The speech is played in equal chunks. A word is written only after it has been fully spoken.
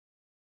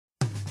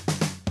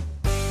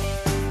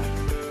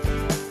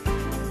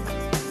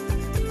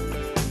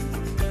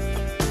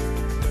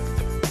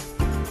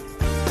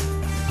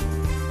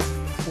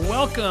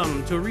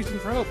Welcome to A Reason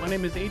for Hope. My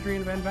name is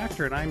Adrian Van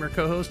Vactor, and I'm your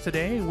co-host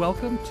today.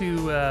 Welcome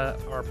to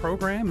our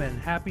program,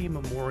 and happy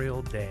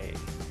Memorial Day.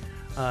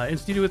 In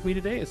studio with me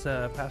today is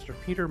Pastor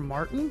Peter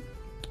Martin,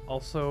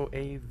 also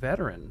a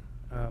veteran,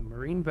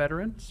 Marine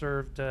veteran,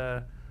 served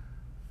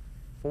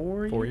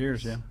 4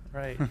 years, yeah.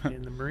 Right,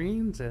 in the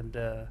Marines, and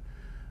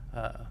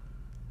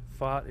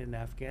fought in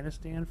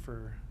Afghanistan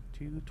for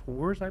 2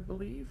 tours, I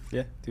believe.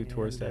 Yeah, 2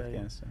 tours to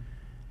Afghanistan.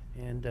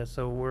 And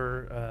so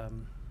we're...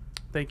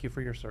 thank you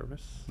for your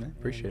service. Yeah,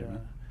 appreciate it,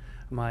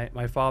 man.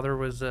 My father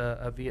was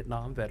a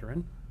Vietnam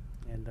veteran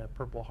and a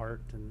Purple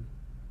Heart, and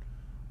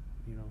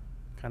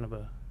kind of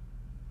a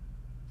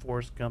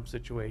Forrest Gump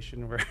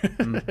situation where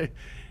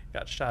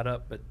got shot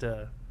up, but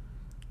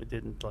it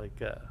didn't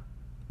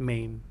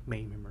maim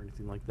him or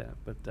anything like that.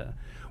 But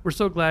we're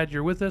so glad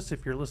you're with us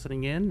if you're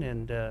listening in,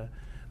 and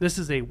this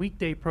is a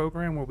weekday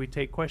program where we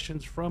take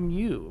questions from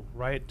you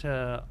right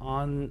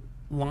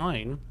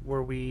online,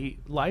 where we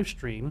live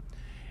stream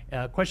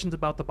questions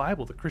about the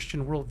Bible, the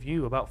Christian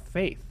worldview, about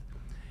faith.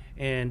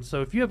 And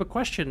so if you have a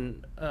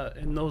question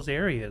in those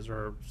areas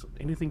or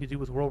anything to do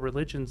with world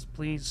religions,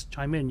 please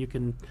chime in. You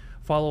can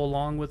follow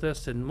along with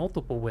us in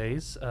multiple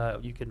ways.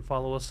 You can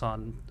follow us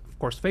on, of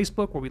course,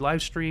 Facebook, where we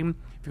live stream.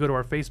 If you go to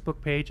our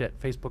Facebook page at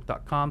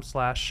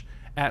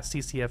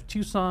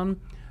facebook.com/@CCF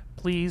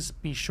please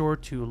be sure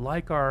to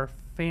like our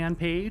fan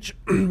page,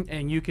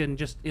 and you can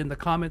just in the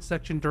comment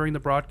section during the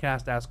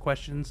broadcast ask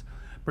questions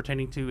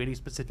pertaining to any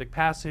specific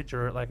passage,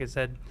 or like I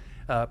said,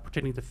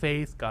 pertaining to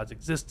faith, God's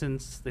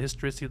existence, the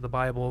historicity of the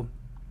Bible,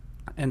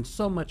 and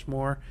so much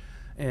more.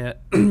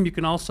 You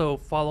can also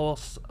follow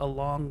us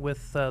along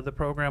with the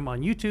program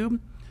on YouTube.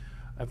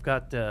 I've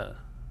got the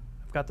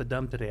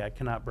dumb today. I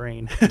cannot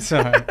brain.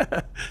 Sorry.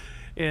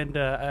 And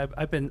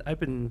I've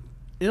been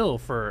ill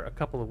for a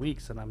couple of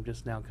weeks, and I'm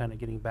just now kind of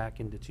getting back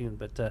into tune.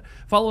 But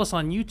follow us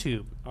on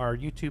YouTube. Our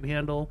YouTube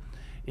handle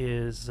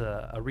is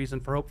A Reason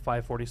for Hope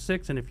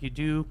 546, and if you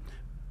do,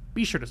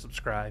 be sure to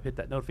subscribe, hit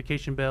that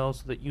notification bell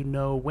so that you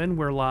know when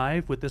we're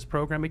live with this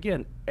program.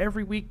 Again,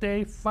 every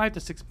weekday, 5 to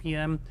 6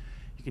 p.m.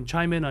 You can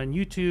chime in on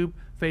YouTube,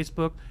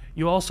 Facebook.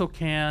 You also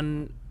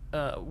can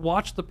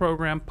watch the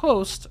program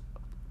post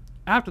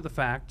after the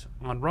fact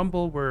on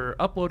Rumble. We're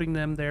uploading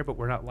them there, but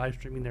we're not live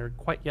streaming there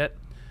quite yet.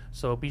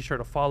 So be sure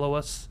to follow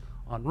us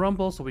on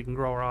Rumble so we can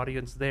grow our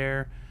audience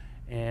there.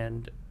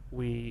 And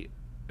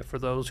for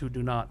those who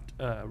do not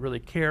really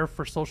care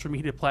for social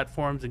media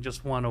platforms and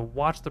just want to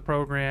watch the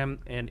program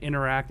and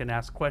interact and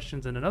ask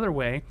questions in another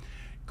way,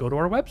 go to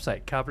our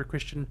website,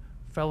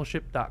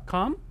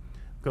 calvarychristianfellowship.com.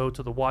 Go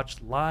to the Watch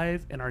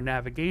Live in our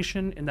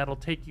navigation, and that'll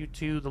take you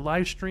to the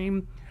live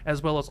stream,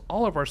 as well as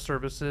all of our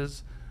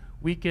services,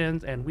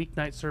 weekends and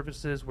weeknight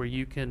services, where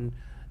you can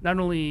not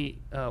only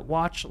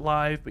watch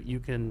live, but you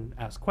can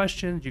ask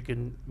questions, you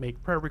can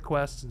make prayer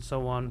requests, and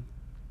so on.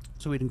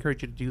 So we'd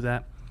encourage you to do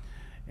that.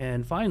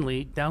 And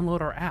finally, download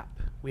our app.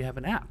 We have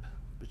an app,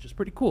 which is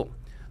pretty cool.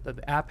 The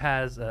app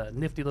has a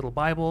nifty little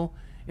Bible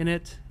in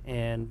it,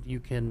 and you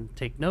can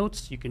take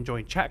notes, you can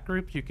join chat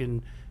groups, you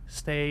can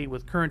stay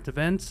with current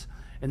events.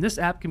 And this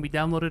app can be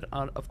downloaded,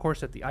 of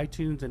course, at the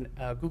iTunes and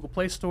Google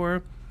Play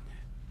Store.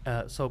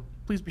 So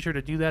please be sure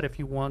to do that if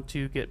you want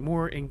to get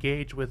more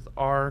engaged with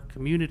our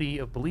community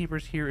of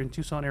believers here in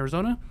Tucson,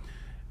 Arizona.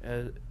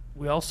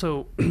 We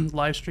also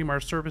live stream our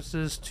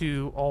services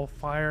to all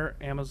Fire,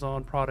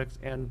 Amazon products,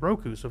 and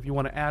Roku. So if you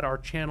want to add our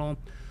channel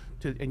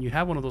and you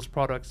have one of those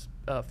products,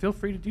 feel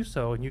free to do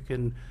so. And you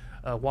can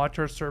watch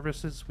our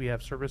services. We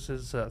have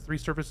services, 3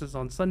 services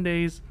on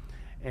Sundays,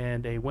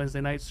 and a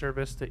Wednesday night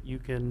service that you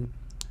can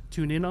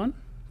tune in on.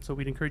 So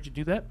we'd encourage you to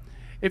do that.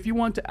 If you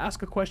want to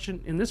ask a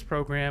question in this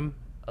program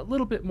a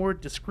little bit more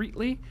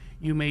discreetly,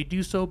 you may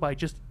do so by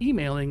just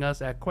emailing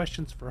us at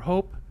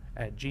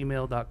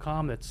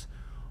questionsforhope@gmail.com. That's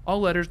all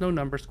letters, no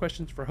numbers,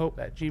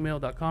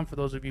 questionsforhope@gmail.com for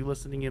those of you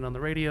listening in on the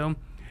radio.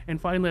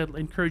 And finally, I'd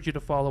encourage you to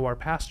follow our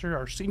pastor,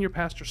 our senior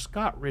pastor,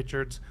 Scott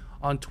Richards,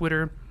 on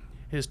Twitter.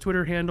 His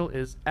Twitter handle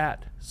is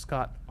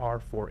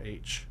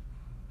 @ScottR4H.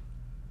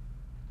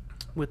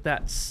 With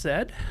that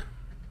said,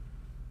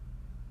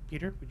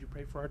 Peter, would you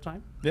pray for our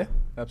time? Yeah,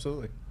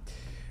 absolutely.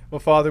 Well,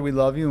 Father, we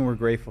love you and we're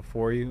grateful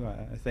for you.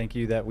 I thank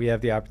you that we have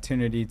the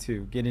opportunity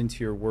to get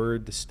into your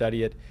word, to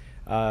study it,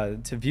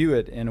 to view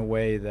it in a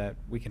way that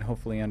we can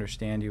hopefully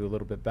understand you a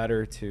little bit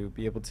better, to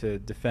be able to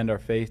defend our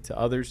faith to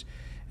others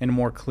in a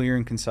more clear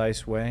and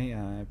concise way.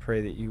 I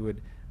pray that you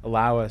would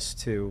allow us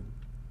to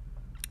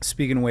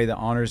speak in a way that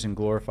honors and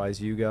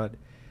glorifies you, God.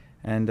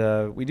 And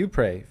we do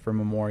pray for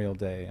Memorial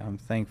Day. I'm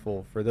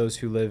thankful for those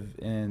who live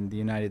in the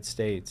United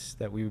States,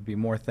 that we would be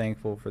more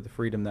thankful for the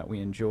freedom that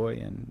we enjoy,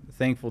 and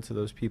thankful to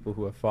those people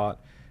who have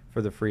fought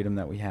for the freedom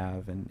that we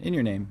have. And in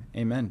your name,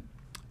 amen.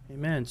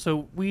 Amen.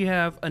 So we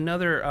have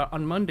another,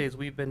 on Mondays,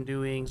 we've been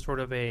doing sort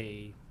of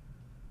a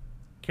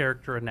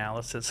character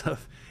analysis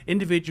of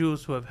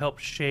individuals who have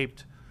helped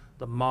shaped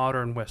the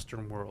modern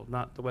Western world,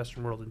 not the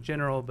Western world in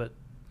general, but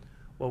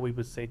what we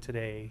would say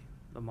today,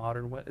 the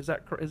modern West. Is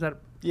that?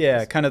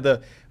 Yeah, kind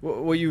of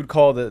what you would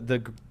call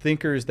the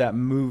thinkers that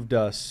moved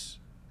us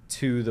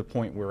to the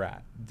point we're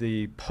at,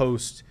 the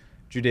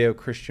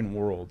post-Judeo-Christian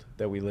world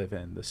that we live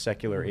in, the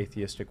secular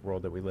atheistic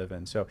world that we live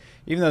in. So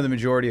even though the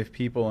majority of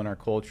people in our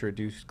culture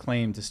do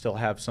claim to still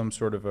have some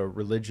sort of a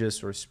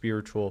religious or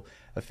spiritual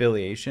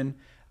affiliation,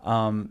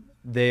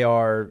 they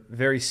are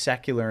very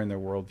secular in their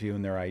worldview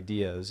and their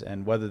ideas.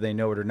 And whether they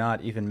know it or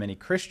not, even many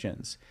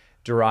Christians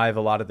derive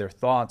a lot of their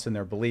thoughts and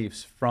their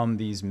beliefs from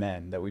these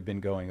men that we've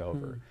been going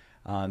over.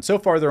 So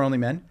far, they're only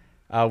men.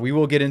 We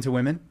will get into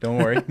women. Don't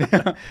worry.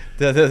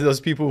 Those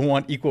people who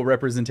want equal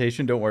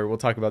representation, don't worry. We'll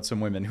talk about some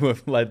women who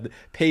have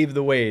paved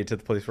the way to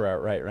the place we're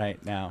at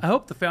right now. I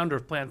hope the founder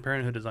of Planned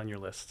Parenthood is on your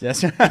list.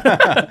 Yes.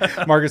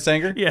 Margaret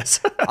Sanger? Yes.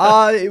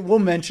 We'll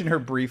mention her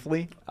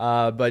briefly,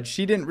 but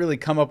she didn't really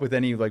come up with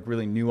any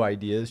really new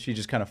ideas. She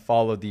just kind of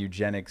followed the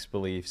eugenics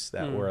beliefs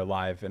that were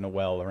alive and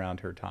well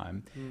around her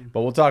time.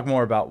 But we'll talk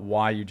more about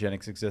why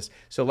eugenics exists.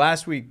 So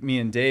last week, me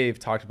and Dave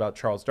talked about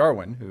Charles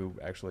Darwin, who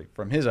actually,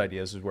 from his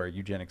ideas, is where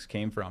eugenics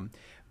came from.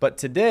 But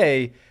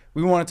today,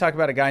 we want to talk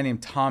about a guy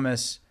named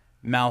Thomas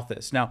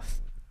Malthus. Now,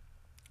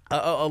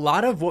 a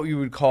lot of what we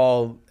would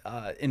call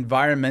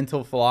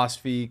environmental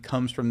philosophy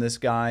comes from this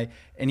guy,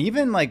 and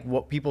even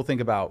what people think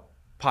about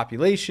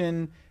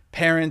population,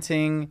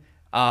 parenting,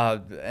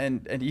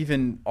 and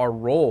even our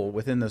role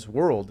within this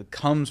world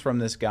comes from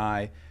this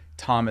guy,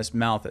 Thomas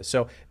Malthus.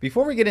 So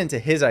before we get into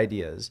his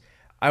ideas,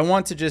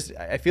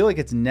 I feel like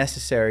it's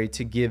necessary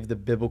to give the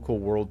biblical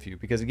worldview,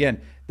 because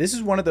again, this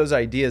is one of those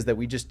ideas that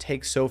we just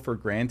take so for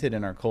granted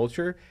in our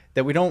culture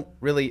that we don't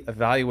really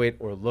evaluate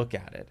or look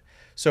at it.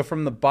 So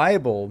from the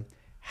Bible,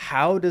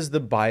 how does the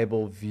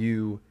Bible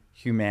view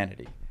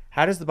humanity?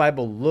 How does the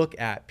Bible look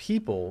at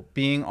people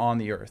being on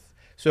the earth?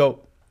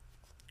 So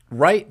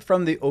right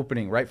from the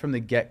opening, right from the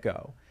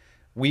get-go,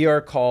 we are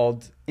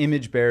called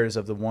image bearers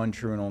of the one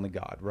true and only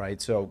God,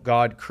 right? So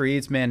God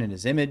creates man in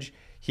his image.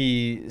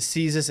 He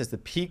sees us as the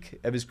peak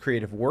of his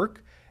creative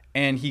work,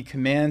 and he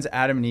commands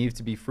Adam and Eve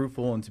to be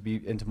fruitful and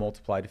to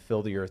multiply, to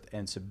fill the earth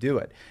and subdue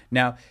it.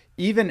 Now,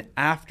 even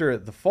after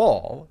the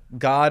fall,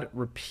 God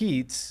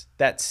repeats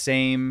that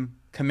same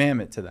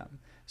commandment to them.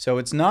 So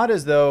it's not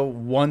as though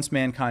once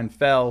mankind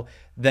fell,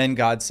 then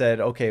God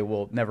said, okay,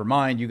 well, never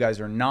mind. You guys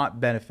are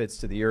not benefits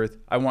to the earth.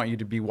 I want you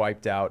to be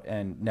wiped out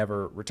and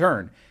never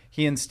return.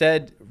 He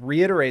instead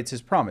reiterates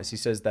his promise. He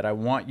says that I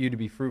want you to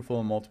be fruitful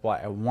and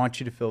multiply. I want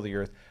you to fill the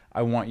earth.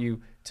 I want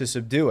you to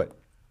subdue it.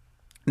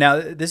 Now,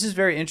 this is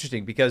very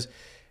interesting because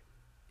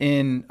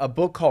in a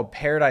book called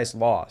Paradise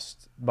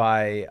Lost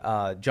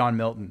by John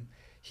Milton,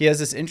 he has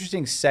this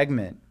interesting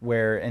segment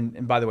where,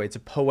 and by the way, it's a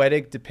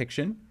poetic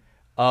depiction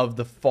of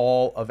the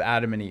fall of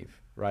Adam and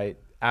Eve, right?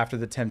 After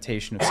the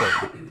temptation of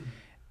Satan.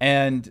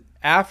 And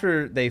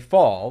after they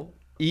fall,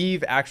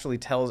 Eve actually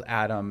tells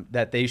Adam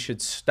that they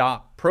should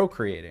stop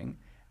procreating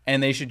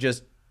and they should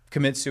just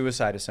commit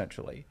suicide,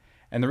 essentially.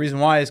 And the reason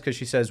why is because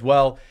she says,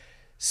 well,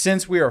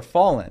 since we are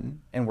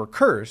fallen and we're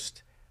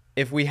cursed,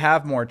 if we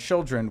have more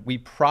children, we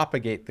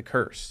propagate the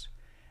curse.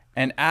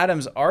 And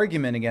Adam's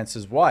argument against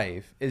his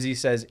wife is he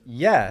says,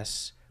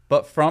 yes,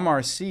 but from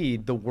our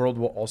seed, the world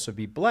will also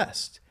be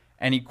blessed.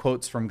 And he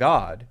quotes from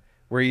God,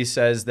 where he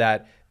says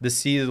that the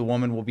seed of the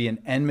woman will be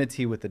an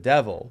enmity with the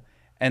devil,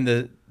 and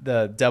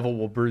the devil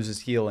will bruise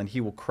his heel and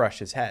he will crush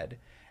his head.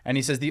 And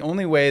he says the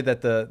only way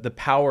that the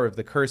power of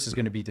the curse is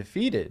going to be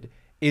defeated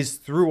is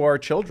through our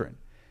children.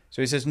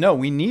 So he says, no,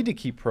 we need to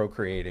keep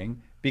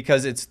procreating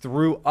because it's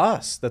through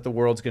us that the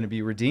world's going to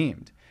be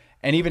redeemed.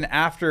 And even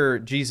after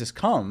Jesus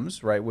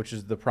comes, right, which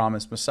is the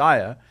promised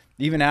Messiah,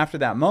 even after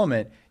that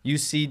moment, you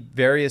see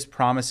various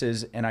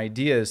promises and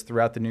ideas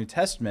throughout the New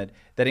Testament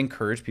that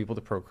encourage people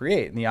to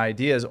procreate. And the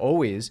idea is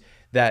always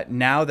that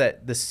now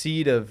that the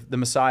seed of the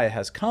Messiah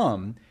has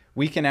come,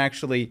 we can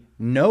actually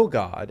know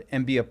God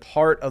and be a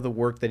part of the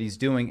work that he's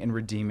doing in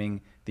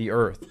redeeming the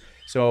earth.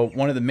 So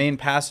one of the main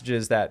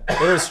passages that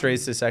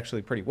illustrates this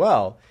actually pretty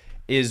well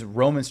is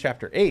Romans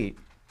chapter 8,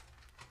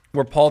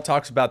 where Paul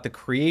talks about the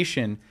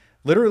creation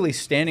literally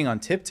standing on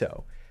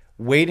tiptoe,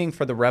 waiting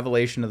for the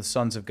revelation of the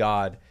sons of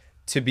God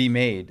to be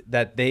made,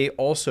 that they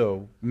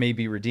also may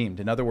be redeemed.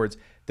 In other words,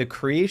 the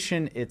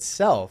creation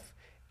itself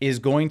is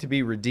going to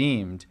be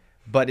redeemed,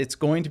 but it's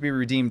going to be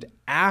redeemed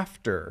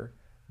after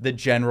the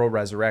general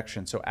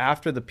resurrection. So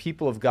after the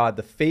people of God,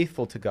 the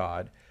faithful to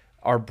God,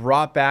 are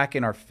brought back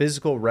in our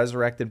physical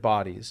resurrected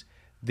bodies,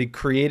 the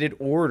created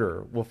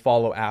order will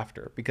follow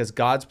after, because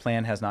God's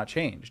plan has not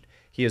changed.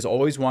 He has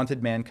always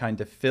wanted mankind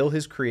to fill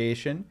his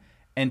creation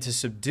and to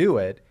subdue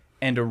it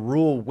and to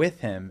rule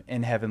with him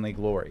in heavenly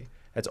glory.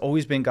 That's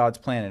always been God's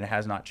plan, and it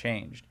has not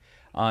changed.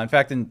 In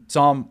fact, in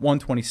Psalm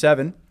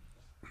 127,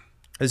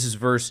 this is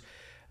verse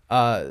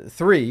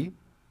 3,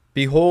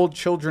 behold,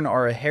 children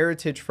are a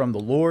heritage from the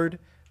Lord.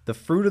 The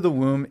fruit of the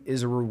womb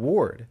is a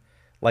reward.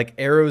 Like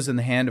arrows in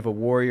the hand of a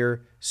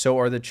warrior, so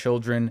are the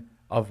children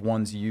of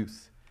one's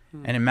youth.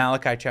 And in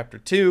Malachi chapter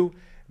 2,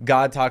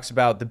 God talks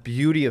about the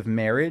beauty of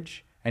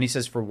marriage. And he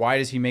says, for why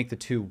does he make the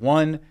two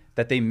one?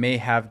 That they may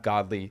have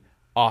godly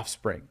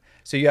offspring.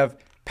 So you have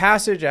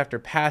passage after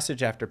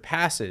passage after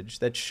passage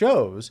that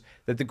shows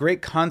that the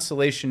great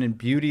consolation and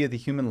beauty of the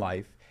human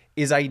life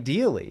is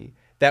ideally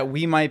that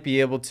we might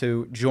be able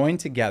to join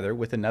together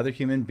with another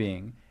human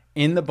being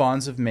in the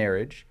bonds of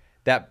marriage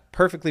that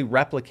perfectly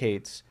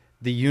replicates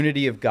the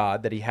unity of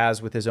God that he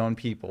has with his own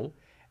people,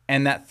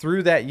 and that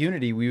through that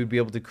unity we would be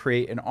able to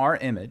create in our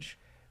image,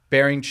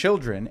 bearing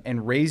children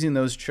and raising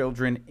those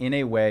children in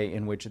a way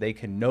in which they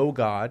can know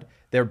God.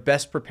 They're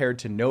best prepared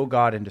to know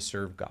God and to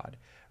serve God,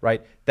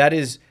 right? That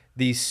is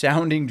the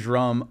sounding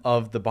drum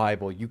of the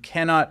Bible. You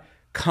cannot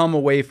come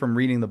away from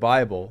reading the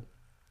Bible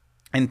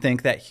and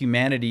think that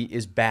humanity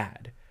is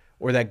bad,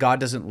 or that God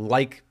doesn't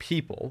like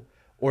people,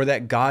 or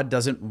that God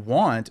doesn't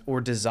want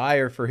or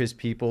desire for his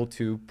people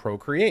to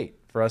procreate,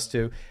 for us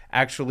to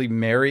actually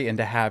marry and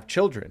to have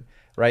children,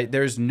 right?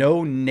 There's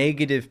no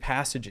negative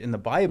passage in the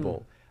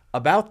Bible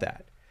about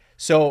that.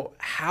 So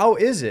how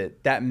is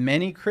it that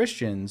many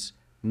Christians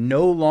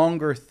no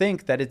longer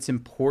think that it's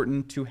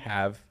important to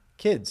have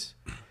kids,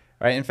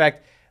 right? In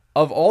fact,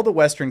 of all the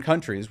Western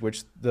countries,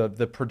 which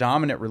the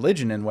predominant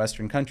religion in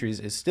Western countries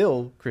is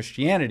still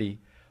Christianity,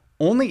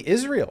 only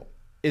Israel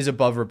is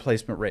above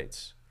replacement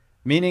rates.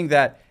 Meaning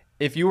that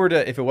if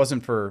it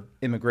wasn't for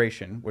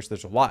immigration, which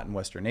there's a lot in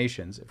Western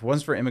nations, if it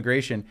wasn't for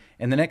immigration,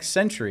 in the next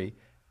century,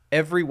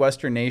 every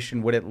Western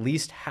nation would at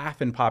least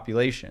half in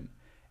population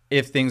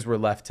if things were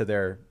left to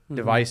their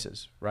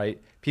devices, right?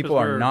 People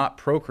are not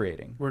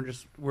procreating.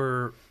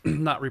 We're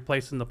not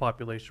replacing the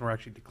population. We're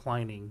actually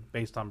declining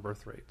based on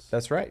birth rates.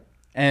 That's right.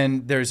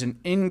 And there's an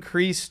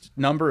increased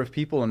number of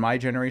people in my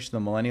generation, the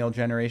millennial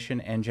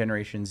generation and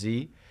Generation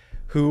Z,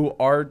 who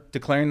are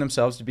declaring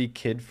themselves to be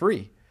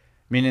kid-free,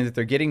 meaning that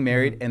they're getting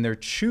married and they're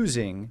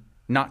choosing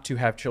not to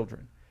have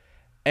children.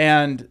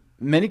 And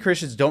many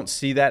Christians don't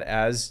see that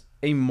as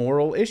a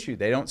moral issue.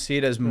 They don't see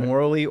it as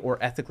morally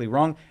or ethically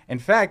wrong. In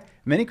fact,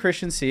 many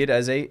Christians see it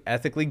as a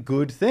ethically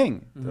good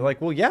thing. They're like,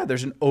 well, yeah,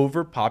 there's an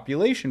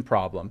overpopulation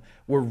problem.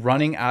 We're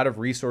running out of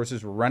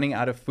resources. We're running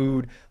out of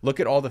food. Look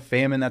at all the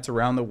famine that's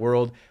around the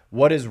world.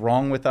 What is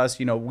wrong with us?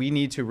 We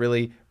need to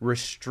really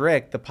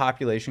restrict the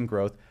population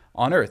growth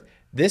on earth.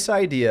 This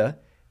idea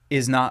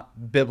is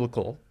not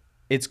biblical.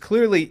 It's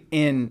clearly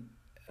in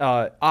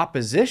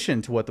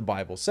opposition to what the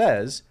Bible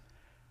says,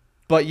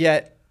 but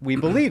yet we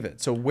believe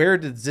it. So where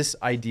does this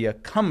idea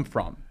come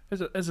from?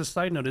 As a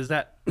side note, is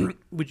that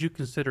would you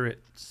consider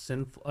it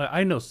sinful?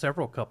 I know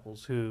several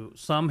couples who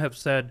some have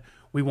said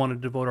we want to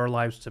devote our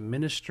lives to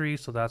ministry,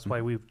 so that's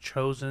why we've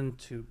chosen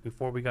to,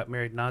 before we got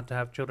married, not to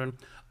have children.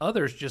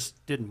 Others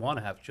just didn't want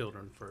to have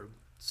children for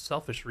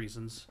selfish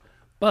reasons.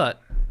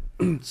 But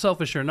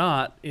selfish or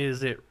not,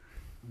 is it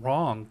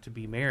wrong to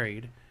be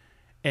married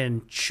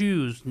and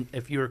choose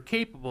if you're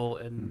capable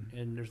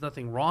and there's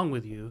nothing wrong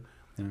with you?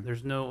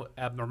 There's no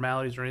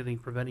abnormalities or anything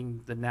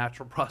preventing the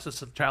natural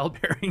process of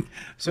childbearing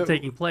from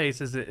taking place.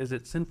 Is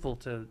it sinful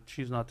to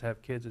choose not to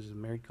have kids as a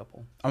married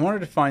couple? I wanted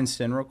to define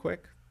sin real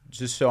quick,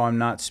 just so I'm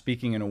not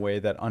speaking in a way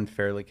that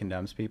unfairly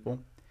condemns people.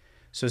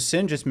 So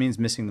sin just means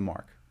missing the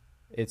mark.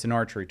 It's an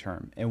archery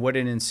term. And what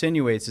it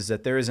insinuates is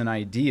that there is an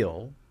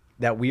ideal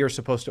that we are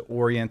supposed to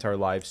orient our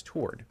lives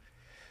toward.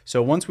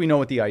 So once we know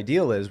what the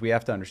ideal is, we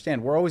have to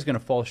understand we're always going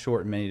to fall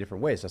short in many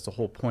different ways. That's the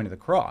whole point of the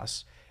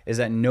cross, is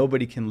that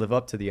nobody can live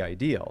up to the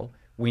ideal.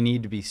 We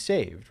need to be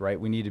saved, right?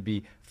 We need to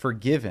be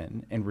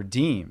forgiven and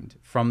redeemed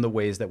from the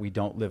ways that we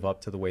don't live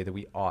up to the way that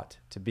we ought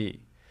to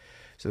be.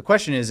 So the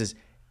question is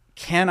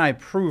can I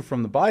prove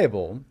from the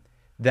Bible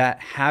that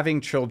having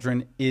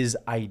children is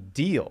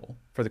ideal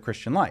for the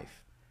Christian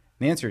life?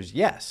 And the answer is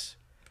yes.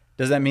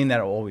 Does that mean that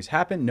it will always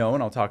happen? No,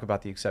 and I'll talk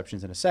about the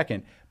exceptions in a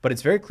second. But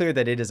it's very clear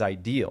that it is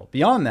ideal.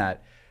 Beyond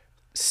that,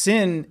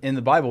 sin in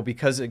the Bible,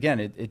 because again,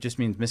 it just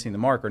means missing the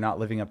mark or not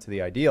living up to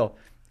the ideal,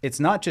 it's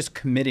not just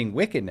committing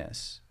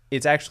wickedness.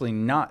 It's actually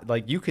not,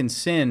 like, you can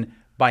sin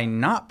by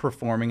not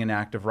performing an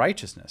act of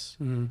righteousness.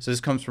 So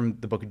this comes from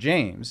the book of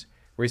James,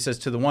 where he says,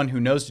 to the one who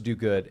knows to do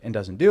good and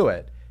doesn't do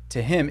it,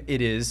 to him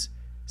it is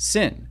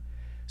sin.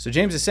 So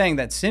James is saying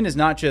that sin is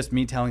not just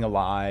me telling a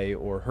lie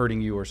or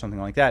hurting you or something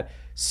like that.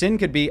 Sin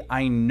could be,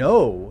 I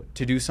know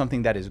to do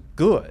something that is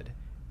good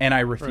and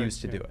I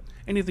refuse to do it.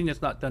 Anything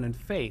that's not done in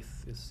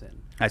faith is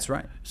sin. That's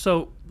right.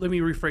 So let me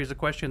rephrase the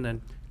question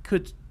then.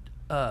 Could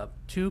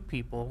two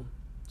people,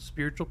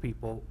 spiritual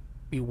people,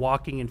 be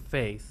walking in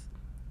faith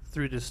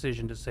through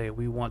decision to say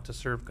we want to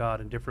serve God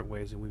in different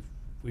ways, and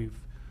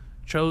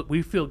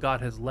we feel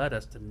God has led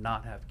us to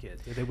not have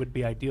kids? It would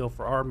be ideal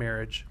for our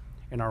marriage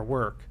and our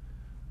work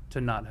to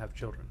not have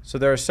children. So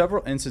there are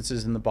several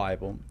instances in the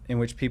Bible in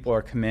which people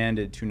are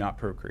commanded to not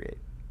procreate.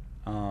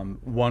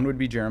 One would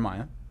be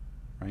Jeremiah,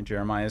 right?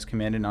 Jeremiah is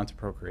commanded not to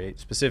procreate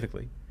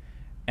specifically.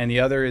 And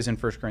the other is in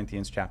 1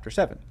 Corinthians chapter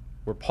 7,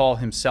 where Paul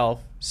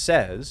himself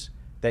says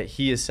that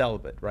he is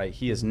celibate, right?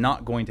 He is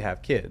not going to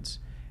have kids.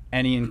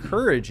 And he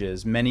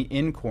encourages many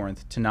in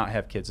Corinth to not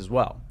have kids as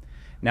well.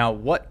 Now,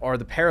 what are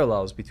the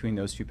parallels between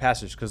those two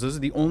passages? Because those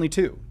are the only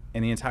two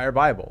in the entire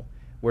Bible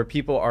where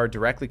people are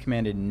directly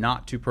commanded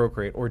not to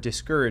procreate or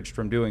discouraged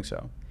from doing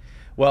so.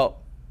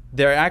 Well,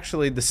 they're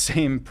actually the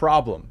same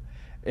problem.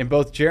 In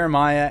both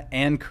Jeremiah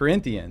and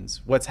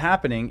Corinthians, what's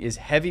happening is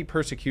heavy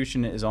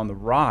persecution is on the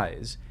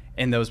rise,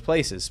 in those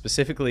places,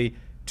 specifically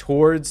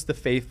towards the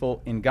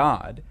faithful in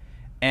God.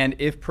 And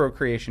if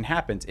procreation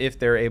happens, if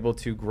they're able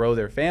to grow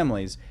their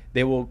families,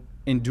 they will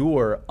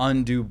endure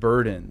undue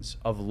burdens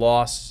of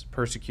loss,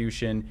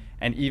 persecution,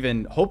 and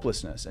even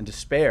hopelessness and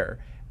despair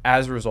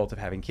as a result of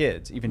having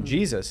kids. Even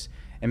Jesus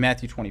in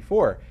Matthew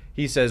 24,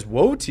 he says,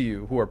 "Woe to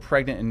you who are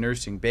pregnant and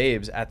nursing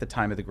babes at the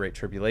time of the great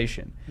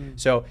tribulation."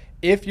 So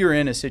if you're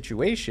in a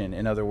situation,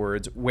 in other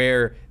words,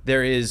 where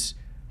there is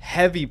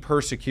heavy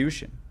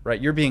persecution, right?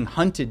 You're being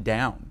hunted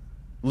down,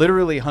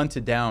 literally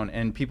hunted down,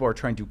 and people are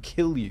trying to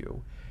kill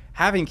you.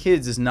 Having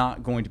kids is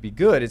not going to be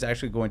good. It's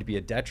actually going to be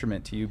a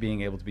detriment to you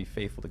being able to be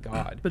faithful to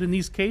God. But in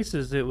these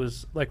cases, it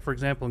was like, for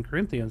example, in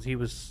Corinthians, he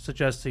was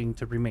suggesting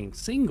to remain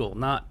single,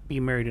 not be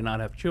married and not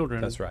have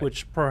children. That's right.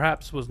 Which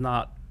perhaps was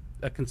not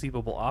a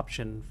conceivable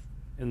option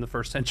in the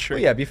first century.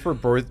 Well, yeah, before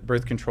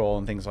birth control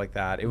and things like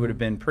that, it would have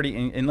been pretty,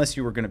 unless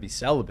you were going to be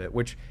celibate,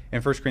 which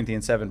in 1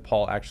 Corinthians 7,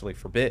 Paul actually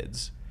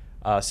forbids.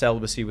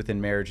 Celibacy within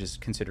marriage is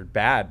considered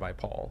bad by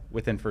Paul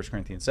within 1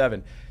 Corinthians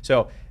 7.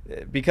 So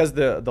because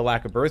the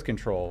lack of birth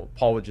control,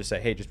 Paul would just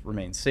say, hey, just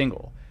remain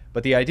single.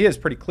 But the idea is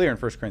pretty clear in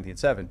 1 Corinthians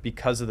 7,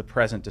 because of the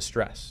present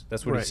distress.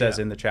 That's what he says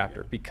in the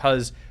chapter.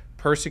 Because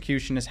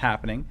persecution is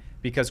happening,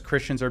 because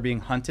Christians are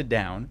being hunted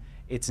down,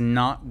 it's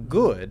not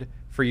good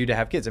for you to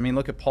have kids. I mean,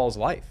 look at Paul's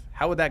life.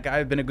 How would that guy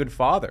have been a good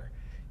father?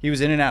 He was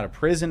in and out of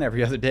prison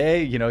every other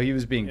day. You know, he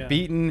was being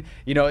beaten.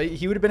 You know,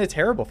 he would have been a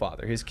terrible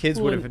father. His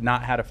kids would have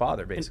not had a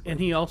father, basically.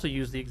 And he also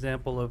used the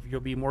example of you'll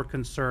be more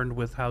concerned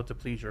with how to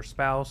please your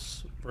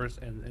spouse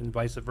and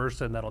vice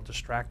versa, and that'll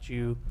distract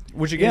you.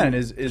 Which, again,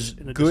 is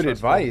good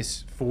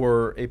advice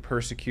for a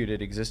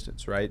persecuted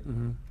existence, right?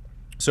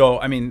 So,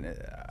 I mean,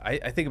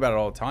 I think about it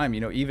all the time.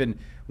 You know, even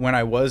when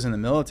I was in the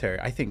military,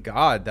 I thank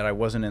God that I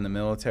wasn't in the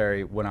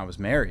military when I was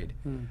married,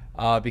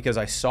 because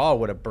I saw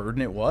what a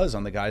burden it was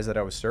on the guys that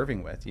I was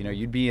serving with. You know,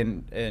 you'd be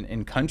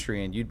in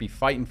country and you'd be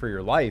fighting for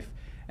your life,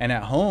 and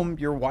at home,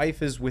 your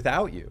wife is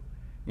without you.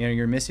 You know,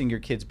 you're missing your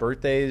kids'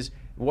 birthdays.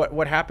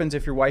 What happens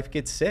if your wife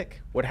gets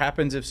sick? What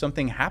happens if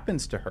something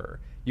happens to her?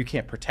 You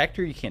can't protect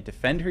her, you can't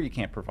defend her, you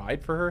can't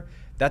provide for her.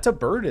 That's a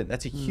burden.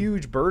 That's a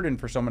huge burden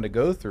for someone to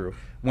go through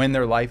when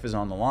their life is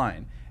on the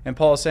line. And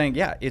Paul is saying,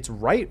 yeah, it's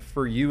right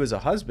for you as a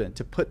husband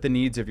to put the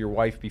needs of your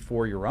wife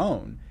before your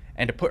own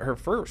and to put her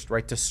first,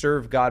 right? To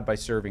serve God by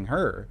serving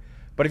her.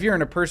 But if you're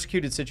in a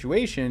persecuted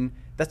situation,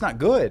 that's not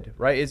good,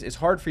 right? It's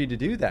hard for you to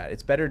do that.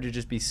 It's better to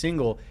just be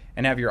single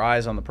and have your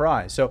eyes on the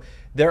prize. So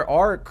there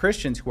are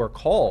Christians who are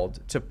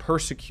called to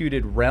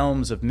persecuted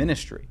realms of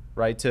ministry,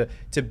 right?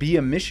 To be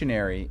a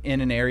missionary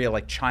in an area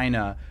like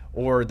China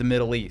or the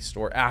Middle East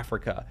or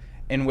Africa,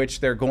 in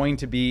which they're going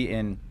to be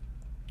in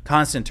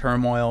constant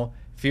turmoil,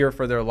 fear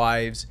for their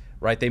lives,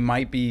 right? They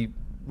might be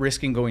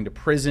risking going to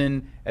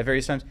prison at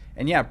various times.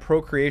 And yeah,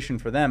 procreation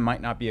for them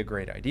might not be a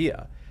great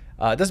idea.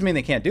 It doesn't mean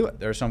they can't do it.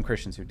 There are some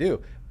Christians who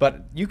do.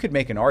 But you could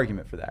make an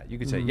argument for that. You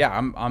could say, yeah,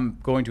 I'm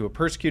going to a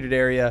persecuted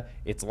area.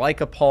 It's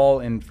like a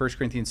Paul in 1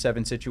 Corinthians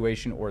 7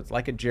 situation, or it's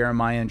like a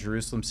Jeremiah in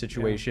Jerusalem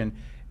situation.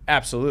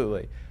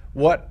 Absolutely.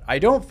 What I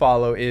don't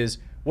follow is,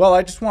 well,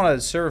 I just want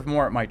to serve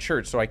more at my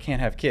church, so I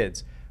can't have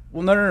kids.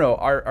 Well, no.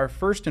 Our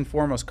first and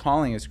foremost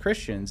calling as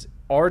Christians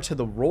are to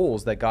the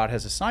roles that God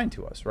has assigned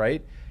to us,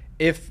 right?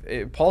 If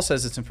Paul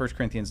says it's in 1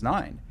 Corinthians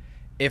 9,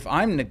 if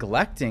I'm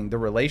neglecting the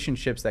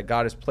relationships that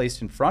God has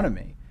placed in front of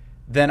me,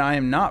 then I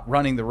am not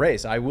running the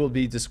race. I will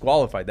be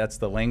disqualified. That's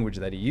the language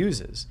that he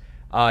uses.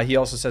 He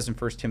also says in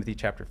 1 Timothy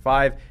chapter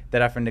 5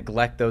 that if I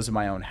neglect those of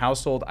my own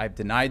household, I've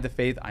denied the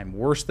faith. I'm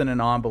worse than a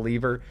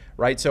non-believer,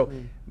 right? So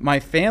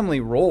my family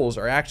roles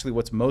are actually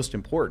what's most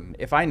important.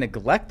 If I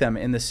neglect them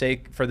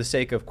for the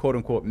sake of quote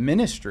unquote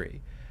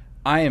ministry,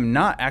 I am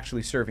not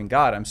actually serving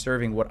God. I'm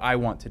serving what I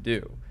want to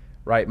do,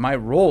 right? My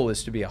role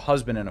is to be a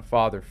husband and a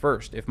father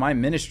first. If my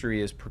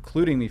ministry is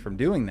precluding me from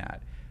doing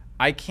that,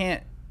 I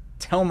can't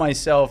tell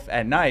myself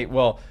at night,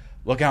 well,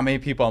 look how many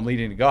people I'm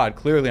leading to God.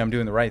 Clearly I'm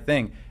doing the right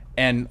thing.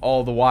 And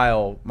all the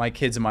while, my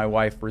kids and my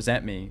wife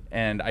resent me,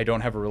 and I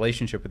don't have a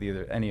relationship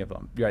with any of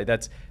them. Right?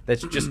 That's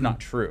just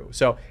not true.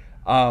 So,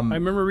 I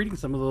remember reading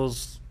some of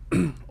those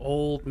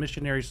old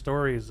missionary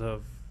stories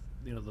of,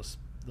 you know,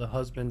 the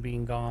husband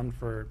being gone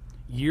for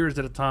years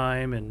at a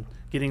time and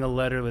getting a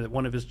letter that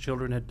one of his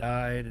children had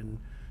died, and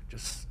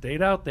just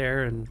stayed out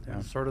there and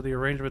sort of the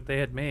arrangement they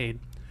had made.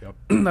 Yep.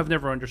 I've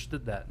never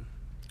understood that.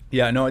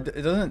 Yeah, no, it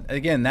doesn't.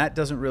 Again, that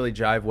doesn't really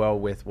jive well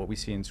with what we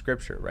see in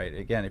Scripture, right?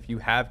 Again, if you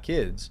have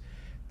kids,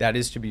 that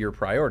is to be your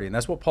priority. And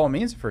that's what Paul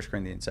means in 1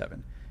 Corinthians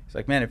 7. He's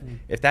like, man,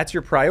 if that's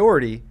your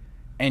priority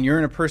and you're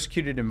in a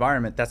persecuted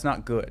environment, that's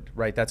not good,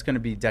 right? That's going to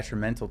be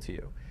detrimental to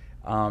you.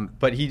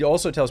 But he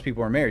also tells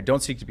people who are married,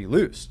 don't seek to be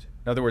loosed.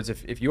 In other words,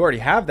 if you already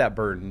have that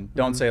burden,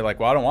 don't say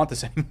like, well, I don't want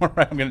this anymore.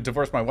 I'm going to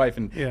divorce my wife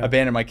and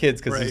abandon my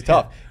kids because it's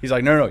tough. He's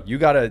like, no, you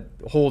got to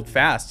hold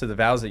fast to the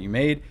vows that you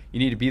made. You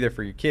need to be there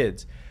for your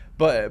kids.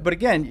 But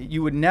again,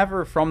 you would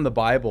never from the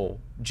Bible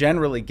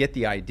generally get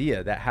the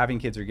idea that having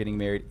kids or getting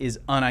married is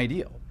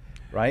unideal,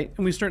 right?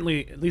 And we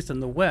certainly, at least in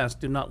the West,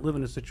 do not live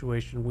in a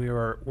situation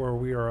where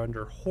we are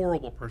under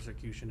horrible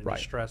persecution and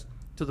distress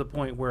to the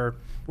point where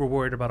we're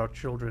worried about our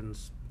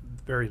children's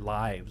very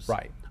lives.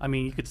 Right. I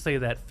mean, you could say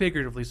that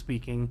figuratively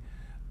speaking,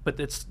 but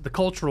it's the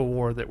cultural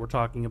war that we're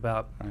talking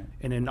about. Right.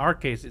 And in our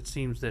case, it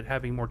seems that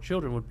having more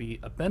children would be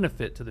a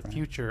benefit to the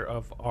future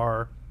of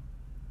our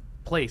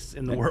place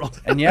in the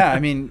world. And yeah, I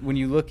mean, when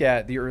you look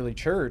at the early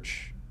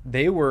church,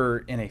 they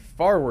were in a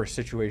far worse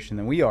situation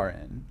than we are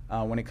in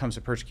when it comes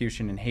to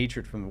persecution and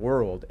hatred from the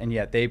world, and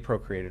yet they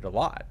procreated a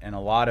lot. And a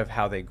lot of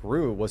how they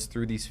grew was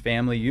through these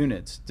family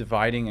units,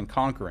 dividing and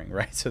conquering,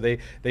 right? So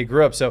they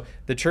grew up. So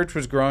the church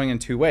was growing in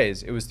two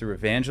ways. It was through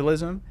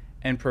evangelism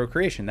and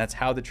procreation. That's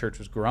how the church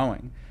was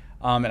growing.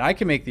 And I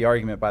can make the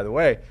argument, by the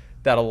way,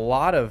 that a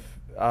lot of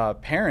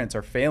parents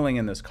are failing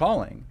in this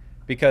calling,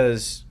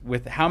 because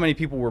with how many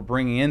people we're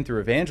bringing in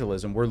through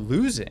evangelism, we're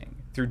losing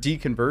through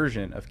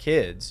deconversion of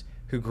kids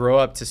who grow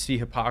up to see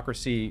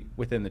hypocrisy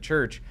within the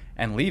church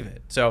and leave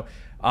it. So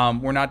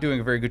we're not doing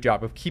a very good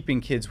job of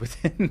keeping kids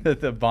within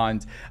the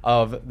bonds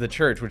of the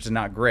church, which is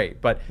not great.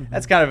 But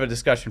that's kind of a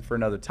discussion for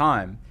another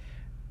time.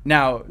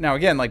 Now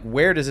again, like,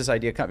 where does this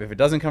idea come? If it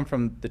doesn't come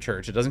from the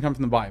church, it doesn't come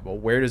from the Bible,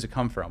 where does it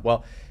come from?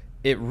 Well,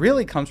 it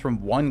really comes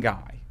from one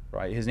guy,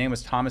 right? His name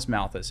was Thomas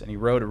Malthus, and he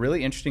wrote a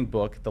really interesting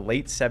book, the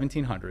late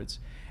 1700s,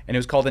 and it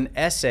was called An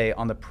Essay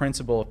on the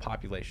Principle of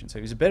Population. So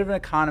he was a bit of an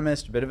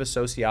economist, a bit of a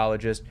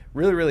sociologist,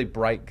 really, really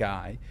bright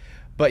guy.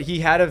 But he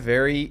had a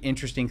very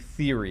interesting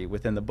theory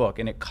within the book,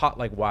 and it caught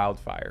like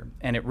wildfire.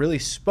 And it really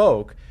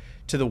spoke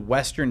to the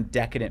Western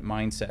decadent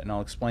mindset, and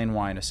I'll explain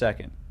why in a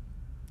second.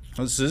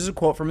 So this is a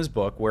quote from his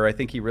book where I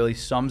think he really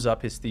sums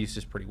up his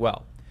thesis pretty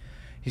well.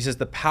 He says,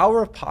 "The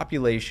power of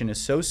population is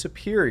so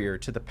superior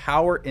to the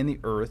power in the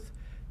earth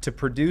to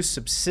produce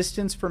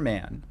subsistence for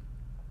man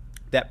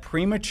that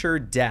premature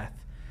death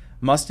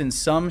must in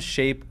some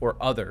shape or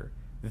other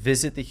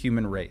visit the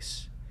human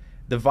race.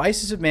 The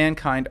vices of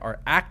mankind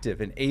are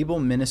active and able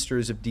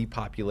ministers of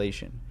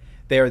depopulation.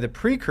 They are the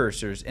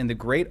precursors in the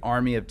great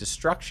army of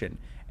destruction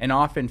and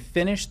often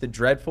finish the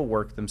dreadful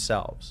work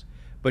themselves.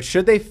 But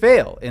should they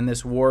fail in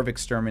this war of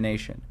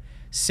extermination,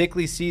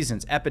 sickly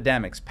seasons,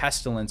 epidemics,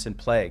 pestilence, and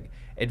plague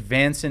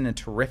advance in a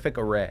terrific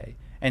array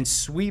and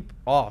sweep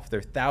off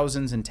their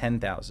thousands and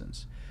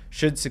 10,000s.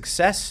 Should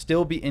success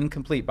still be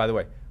incomplete," by the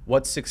way,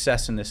 what's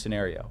success in this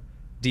scenario?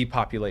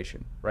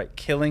 Depopulation, right?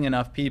 Killing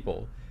enough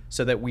people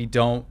so that we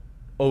don't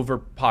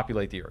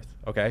overpopulate the earth,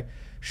 okay?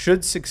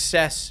 Should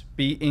success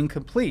be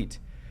incomplete,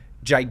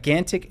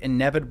 gigantic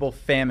inevitable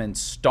famine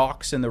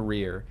stalks in the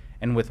rear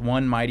and with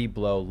one mighty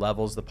blow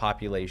levels the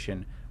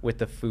population with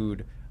the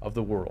food of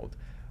the world.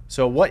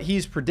 So what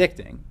he's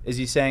predicting is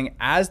he's saying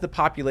as the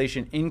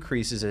population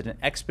increases at an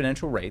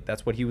exponential rate,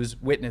 that's what he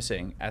was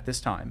witnessing at this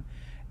time,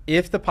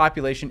 if the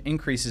population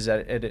increases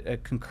at a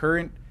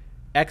concurrent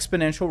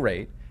exponential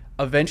rate,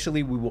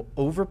 eventually we will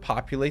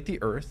overpopulate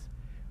the earth,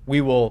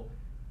 we will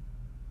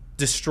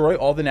destroy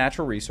all the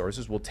natural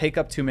resources, we'll take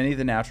up too many of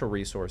the natural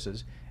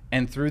resources,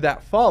 and through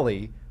that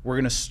folly, we're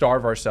going to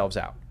starve ourselves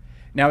out.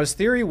 Now, his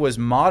theory was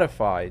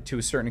modified to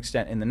a certain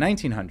extent in the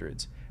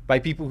 1900s by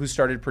people who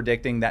started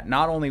predicting that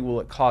not only will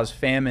it cause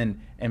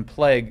famine and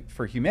plague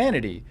for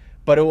humanity,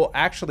 but it will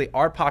actually,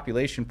 our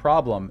population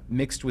problem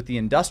mixed with the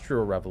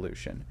Industrial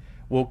Revolution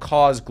will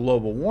cause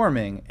global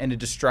warming and a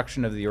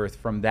destruction of the earth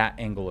from that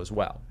angle as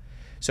well.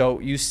 So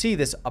you see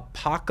this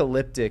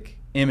apocalyptic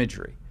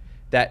imagery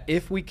that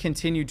if we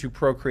continue to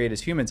procreate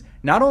as humans,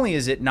 not only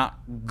is it not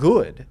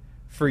good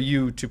for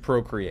you to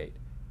procreate,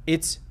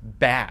 it's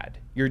bad.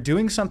 You're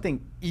doing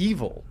something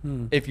evil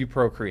if you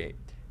procreate,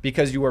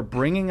 because you are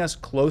bringing us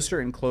closer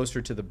and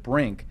closer to the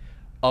brink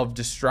of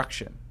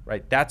destruction,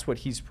 right? That's what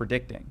he's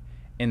predicting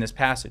in this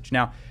passage.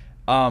 Now,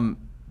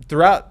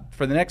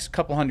 for the next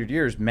couple hundred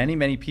years,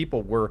 many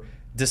people were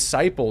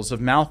disciples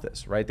of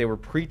Malthus, right? They were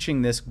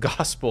preaching this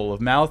gospel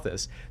of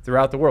Malthus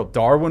throughout the world.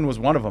 Darwin was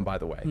one of them, by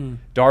the way.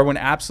 Darwin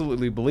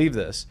absolutely believed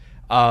this.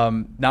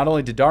 Not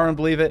only did Darwin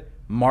believe it,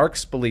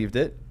 Marx believed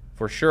it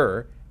for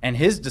sure, and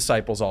his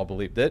disciples all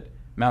believed it.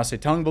 Mao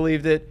Zedong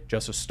believed it,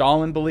 Joseph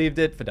Stalin believed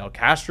it, Fidel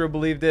Castro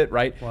believed it,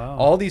 right? Wow.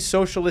 All these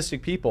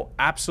socialistic people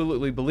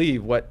absolutely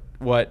believe what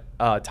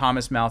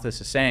Thomas Malthus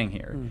is saying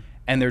here.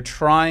 And they're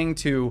trying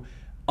to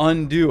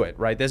undo it,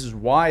 right? This is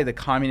why the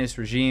communist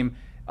regimes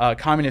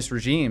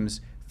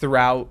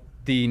throughout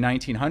the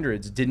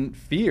 1900s didn't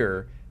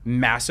fear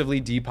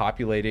massively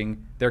depopulating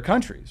their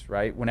countries,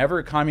 right? Whenever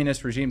a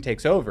communist regime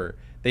takes over,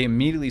 they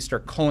immediately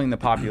start culling the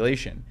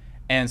population.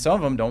 And some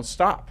of them don't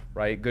stop,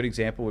 right? Good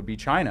example would be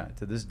China.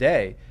 To this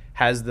day,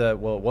 has it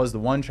was the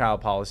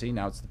one-child policy.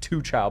 Now it's the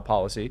two-child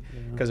policy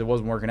because it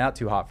wasn't working out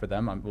too hot for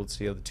them. We'll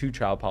see how the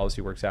two-child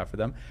policy works out for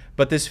them.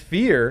 But this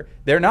fear,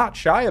 they're not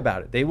shy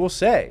about it. They will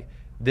say,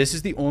 this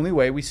is the only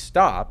way we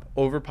stop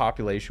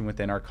overpopulation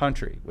within our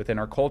country, within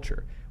our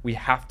culture. We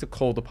have to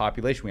cull the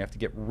population. We have to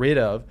get rid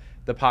of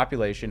the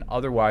population.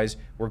 Otherwise,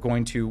 we're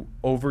going to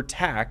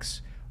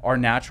overtax our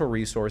natural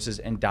resources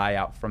and die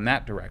out from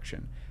that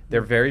direction.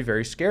 They're very,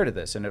 very scared of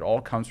this, and it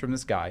all comes from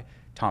this guy,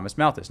 Thomas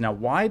Malthus. Now,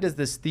 why does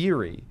this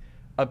theory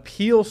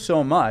appeal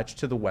so much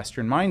to the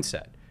Western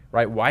mindset,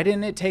 right? Why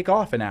didn't it take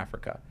off in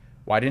Africa?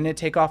 Why didn't it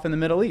take off in the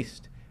Middle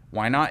East?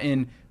 Why not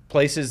in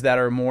places that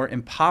are more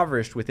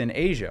impoverished within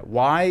Asia?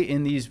 Why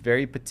in these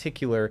very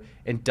particular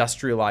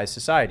industrialized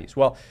societies?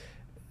 Well,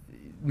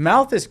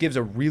 Malthus gives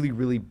a really,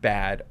 really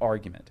bad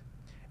argument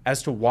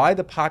as to why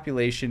the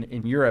population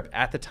in Europe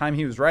at the time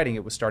he was writing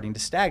it was starting to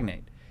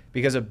stagnate.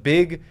 Because a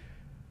big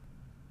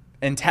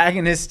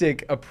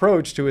antagonistic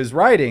approach to his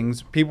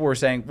writings, people were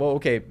saying, well,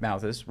 okay,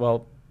 Malthus,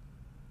 well,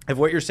 if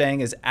what you're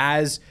saying is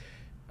as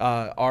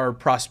our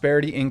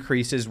prosperity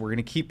increases, we're going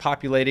to keep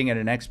populating at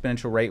an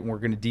exponential rate and we're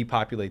going to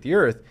depopulate the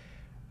earth.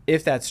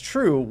 If that's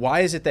true, why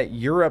is it that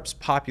Europe's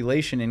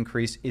population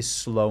increase is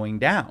slowing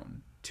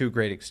down to a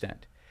great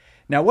extent?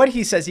 Now, what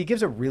he says, he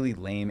gives a really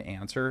lame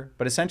answer,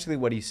 but essentially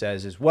what he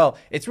says is, well,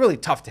 it's really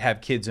tough to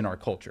have kids in our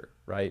culture,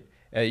 right?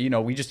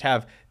 We just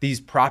have these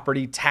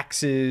property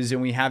taxes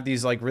and we have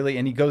these like really,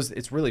 and he goes,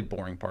 it's really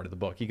boring part of the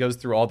book. He goes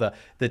through all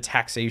the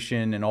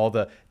taxation and all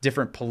the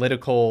different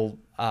political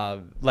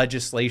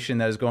legislation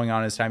that is going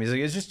on in his time. He's like,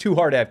 it's just too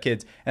hard to have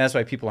kids. And that's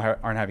why people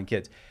aren't having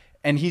kids.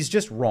 And he's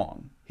just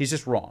wrong. He's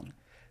just wrong.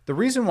 The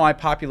reason why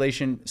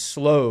population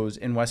slows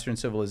in Western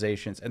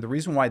civilizations and the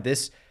reason why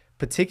this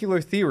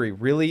particular theory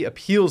really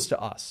appeals to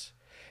us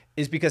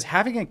is because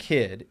having a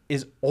kid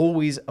is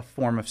always a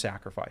form of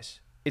sacrifice.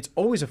 It's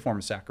always a form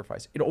of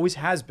sacrifice. It always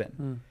has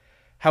been.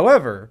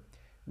 However,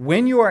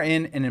 when you are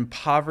in an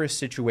impoverished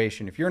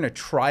situation, if you're in a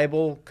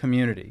tribal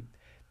community,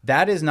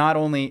 that is not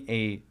only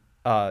a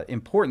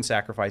important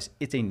sacrifice,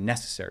 it's a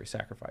necessary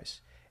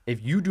sacrifice.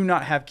 If you do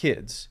not have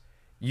kids,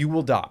 you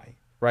will die,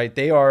 right?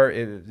 They are,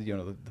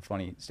 the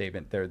funny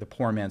statement, they're the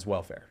poor man's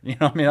welfare.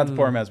 Not the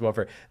poor man's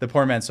welfare, the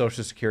poor man's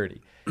Social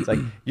Security. It's like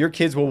your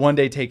kids will one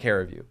day take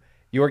care of you.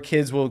 Your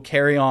kids will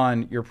carry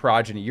on your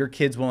progeny. Your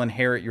kids will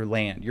inherit your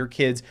land. Your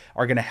kids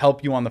are going to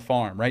help you on the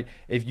farm, right?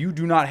 If you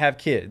do not have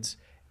kids,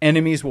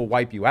 enemies will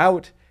wipe you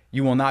out.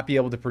 You will not be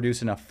able to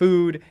produce enough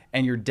food,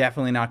 and you're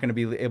definitely not going to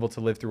be able to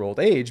live through old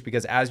age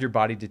because as your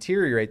body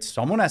deteriorates,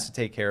 someone has to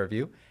take care of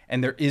you,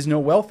 and there is no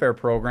welfare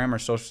program or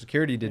Social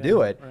Security to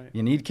do it. Right.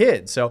 You need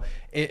kids. So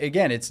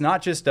again, it's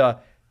not just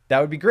that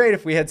would be great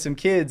if we had some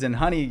kids and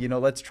honey,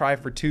 let's try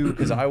for 2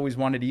 because I always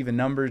wanted even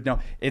numbers. No,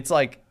 it's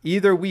like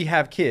either we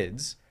have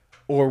kids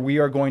or we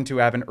are going to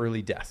have an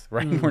early death,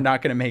 right? We're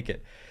not going to make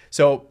it.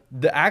 So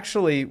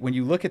actually, when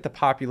you look at the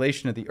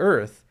population of the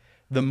earth,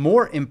 the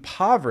more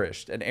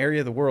impoverished an area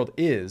of the world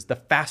is, the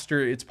faster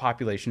its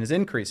population is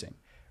increasing,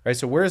 right?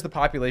 So where is the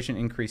population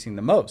increasing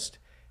the most?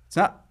 It's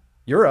not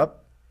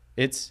Europe,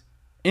 it's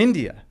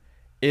India.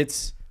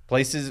 It's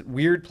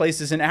weird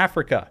places in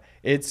Africa.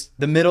 It's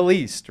the Middle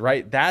East,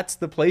 right? That's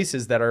the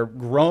places that are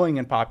growing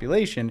in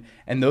population,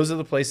 and those are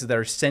the places that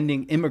are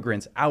sending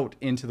immigrants out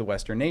into the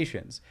Western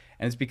nations.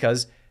 And it's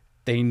because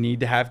they need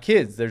to have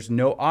kids. There's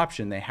no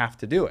option. They have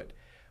to do it.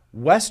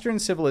 Western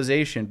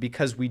civilization,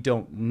 because we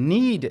don't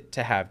need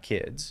to have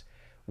kids,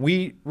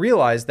 we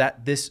realize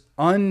that this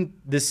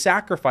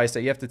sacrifice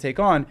that you have to take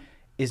on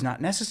is not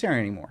necessary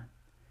anymore.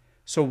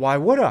 So why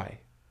would I?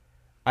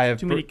 I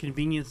have too many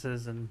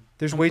conveniences and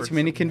there's way too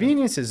many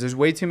conveniences. There's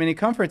way too many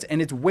comforts,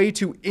 and it's way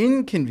too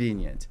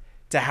inconvenient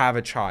to have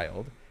a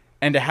child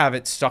and to have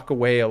it suck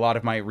away a lot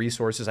of my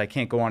resources. I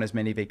can't go on as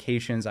many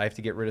vacations. I have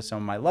to get rid of some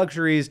of my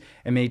luxuries.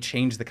 It may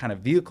change the kind of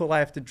vehicle I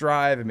have to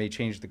drive. It may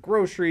change the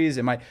groceries.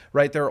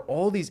 Right? There are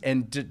all these,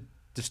 and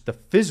just the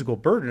physical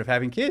burden of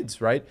having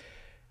kids, right?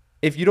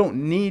 If you don't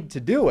need to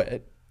do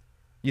it,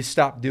 you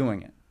stop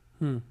doing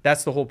it.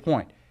 That's the whole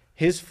point.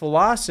 His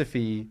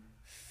philosophy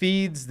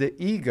feeds the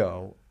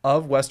ego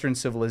of Western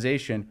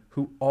civilization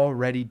who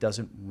already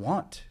doesn't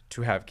want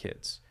to have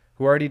kids,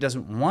 who already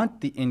doesn't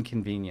want the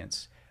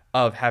inconvenience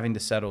of having to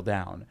settle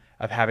down,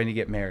 of having to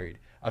get married,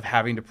 of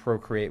having to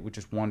procreate with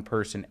just one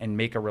person and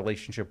make a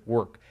relationship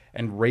work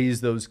and raise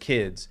those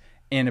kids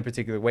in a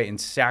particular way and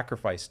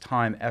sacrifice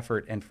time,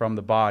 effort, and from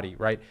the body,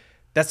 right?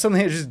 That's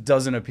something that just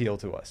doesn't appeal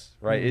to us,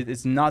 right?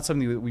 It's not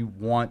something that we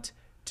want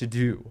to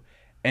do.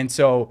 And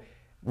so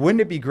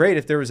wouldn't it be great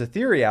if there was a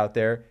theory out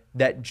there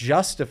that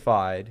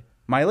justified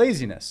my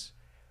laziness,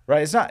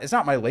 right? It's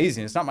not my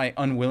laziness. It's not my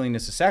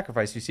unwillingness to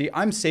sacrifice. You see,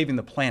 I'm saving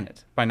the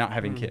planet by not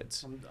having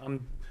kids.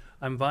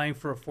 I'm vying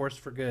for a force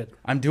for good.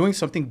 I'm doing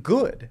something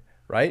good,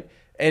 right?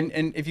 And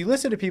if you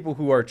listen to people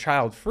who are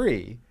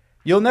child-free,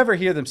 you'll never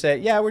hear them say,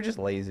 yeah, we're just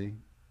lazy.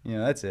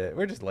 That's it.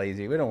 We're just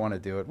lazy. We don't want to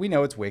do it. We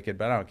know it's wicked,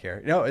 but I don't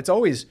care. It's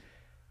always,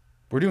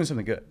 we're doing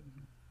something good.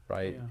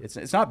 Right? Yeah.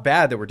 It's not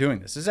bad that we're doing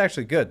this. This is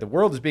actually good. The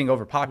world is being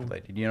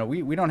overpopulated.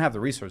 We don't have the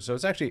resources. So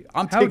it's actually,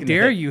 I'm taking How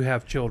dare you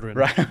have children?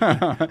 Right.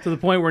 To the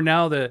point where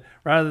now that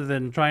rather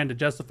than trying to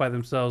justify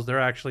themselves,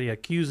 they're actually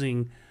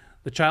accusing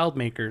the child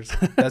makers.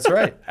 That's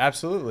right.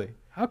 Absolutely.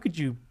 How could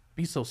you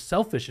be so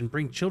selfish and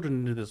bring children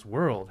into this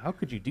world? How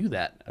could you do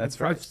that?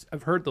 That's right.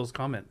 I've heard those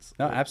comments.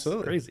 No,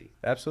 absolutely. Crazy.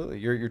 Absolutely.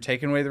 You're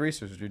taking away the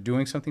resources. You're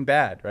doing something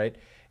bad, right?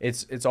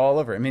 It's all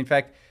over. I mean, in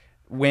fact,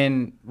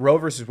 when Roe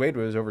versus Wade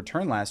was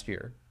overturned last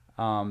year,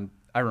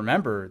 I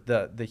remember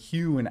the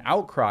hue and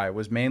outcry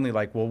was mainly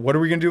like, well, what are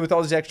we going to do with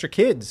all these extra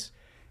kids?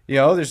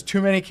 There's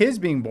too many kids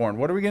being born.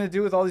 What are we going to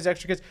do with all these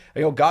extra kids?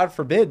 God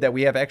forbid that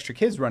we have extra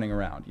kids running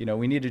around.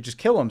 We need to just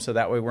kill them so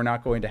that way we're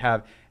not going to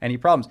have any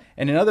problems.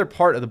 And in another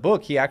part of the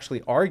book, he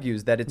actually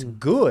argues that it's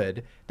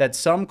good that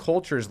some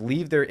cultures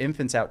leave their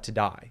infants out to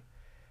die.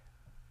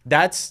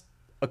 That's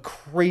a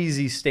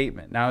crazy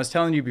statement. Now, I was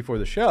telling you before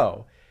the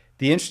show,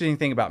 the interesting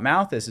thing about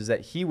Malthus is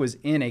that he was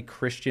in a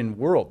Christian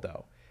world,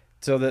 though.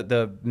 So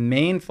the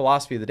main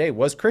philosophy of the day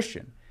was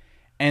Christian.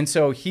 And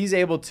so he's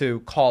able to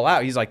call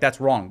out, he's like,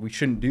 that's wrong, we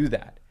shouldn't do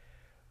that.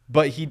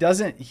 But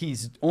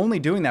he's only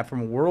doing that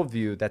from a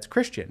worldview that's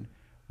Christian.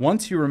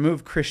 Once you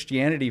remove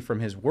Christianity from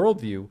his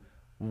worldview,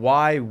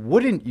 why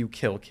wouldn't you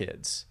kill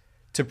kids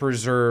to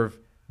preserve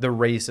the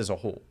race as a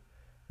whole,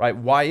 right?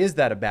 Why is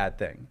that a bad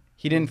thing?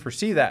 He didn't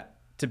foresee that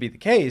to be the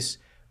case,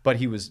 but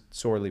he was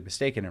sorely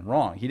mistaken and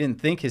wrong. He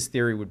didn't think his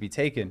theory would be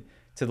taken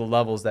to the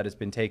levels that it's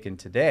been taken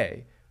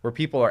today, where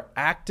people are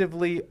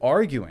actively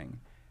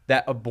arguing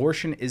that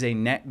abortion is a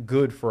net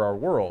good for our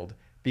world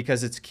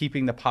because it's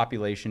keeping the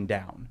population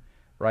down,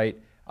 right?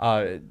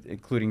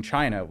 Including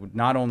China,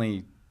 not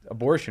only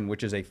abortion,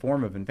 which is a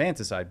form of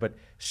infanticide, but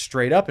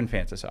straight up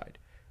infanticide,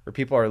 where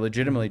people are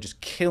legitimately just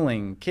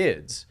killing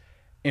kids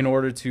in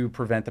order to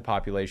prevent the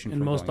population from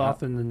going up. And most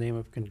often in the name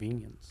of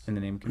convenience. In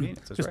the name of convenience,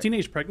 that's Because right.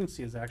 teenage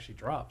pregnancy has actually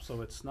dropped,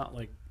 so it's not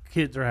like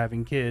kids are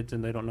having kids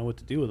and they don't know what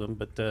to do with them,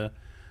 but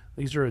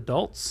these are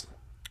adults.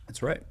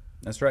 That's right.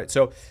 That's right.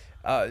 So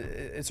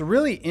it's a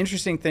really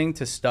interesting thing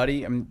to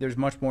study. I mean, there's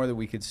much more that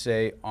we could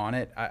say on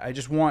it. I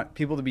just want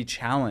people to be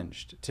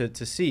challenged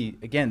to see,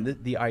 again,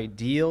 the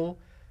ideal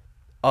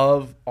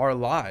of our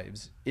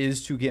lives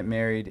is to get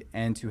married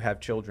and to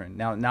have children.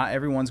 Now, not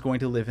everyone's going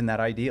to live in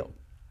that ideal.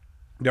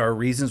 There are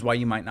reasons why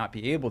you might not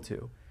be able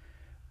to.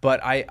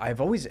 But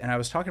I've always, and I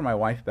was talking to my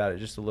wife about it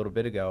just a little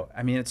bit ago.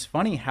 I mean, it's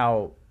funny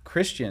how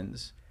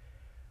Christians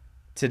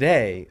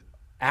today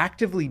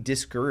actively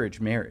discourage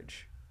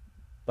marriage,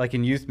 like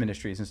in youth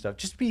ministries and stuff.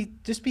 Just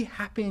be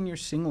happy in your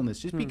singleness.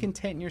 Just be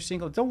content in your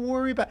singleness. Don't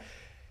worry about.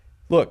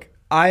 Look,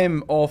 I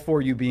am all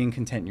for you being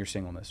content in your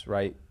singleness,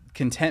 right?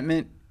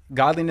 Contentment,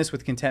 godliness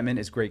with contentment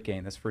is great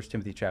gain. That's 1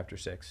 Timothy chapter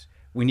 6.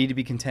 We need to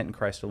be content in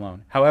Christ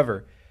alone.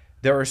 However,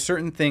 there are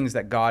certain things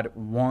that God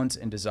wants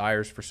and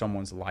desires for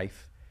someone's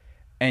life.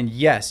 And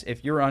yes,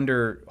 if you're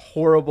under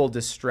horrible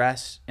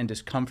distress and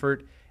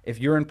discomfort, if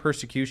you're in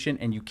persecution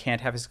and you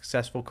can't have a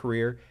successful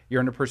career, you're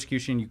under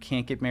persecution, you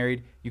can't get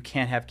married, you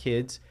can't have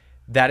kids,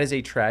 that is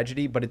a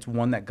tragedy, but it's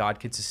one that God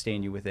could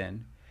sustain you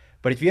within.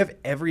 But if you have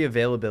every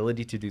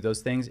availability to do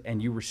those things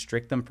and you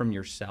restrict them from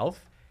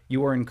yourself,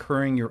 you are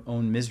incurring your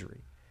own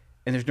misery.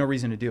 And there's no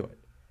reason to do it.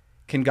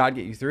 Can God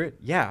get you through it?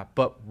 Yeah,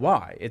 but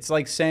why? It's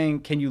like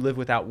saying, can you live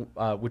with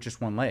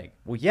just one leg?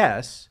 Well,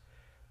 yes,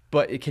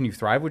 but can you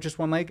thrive with just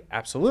one leg?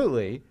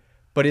 Absolutely.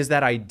 But is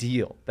that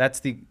ideal? That's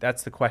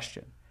the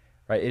question,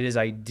 right? It is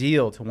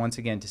ideal to, once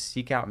again, to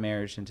seek out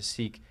marriage and to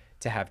seek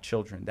to have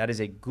children. That is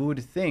a good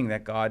thing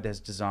that God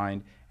has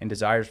designed and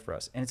desires for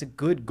us. And it's a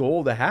good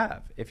goal to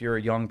have if you're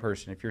a young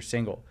person, if you're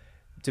single,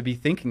 to be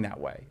thinking that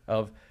way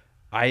of,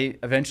 I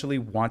eventually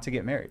want to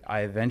get married.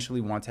 I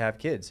eventually want to have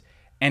kids.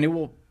 And it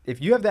will,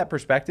 if you have that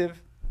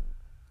perspective,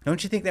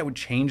 don't you think that would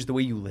change the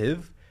way you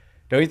live?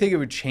 Don't you think it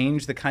would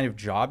change the kind of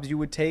jobs you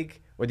would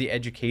take or the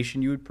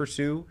education you would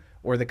pursue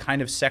or the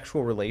kind of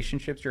sexual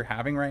relationships you're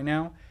having right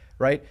now,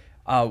 right?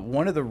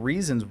 One of the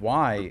reasons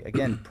why,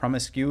 again,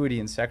 promiscuity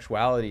and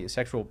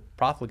sexual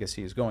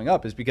profligacy is going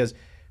up is because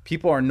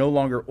people are no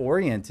longer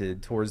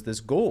oriented towards this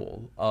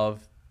goal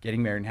of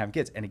getting married and having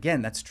kids. And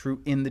again, that's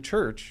true in the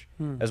church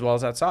as well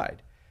as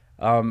outside.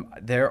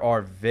 There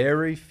are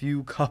very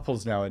few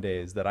couples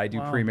nowadays that I do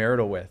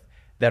premarital with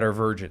that are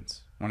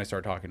virgins when I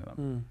start talking to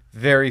them.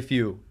 Very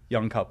few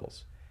young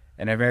couples.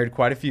 And I've married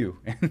quite a few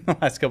in the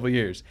last couple of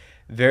years.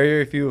 Very,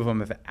 very few of them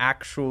have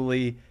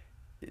actually,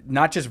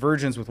 not just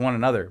virgins with one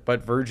another,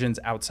 but virgins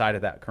outside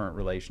of that current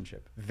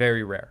relationship.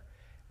 Very rare.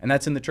 And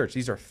that's in the church.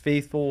 These are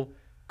faithful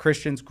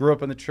Christians, grew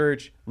up in the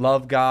church,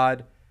 love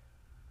God,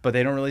 but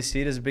they don't really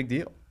see it as a big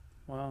deal.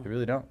 Wow. They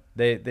really don't.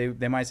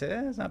 They might say,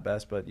 it's not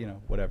best, but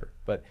whatever.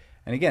 But,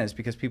 and again, it's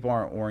because people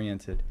aren't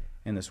oriented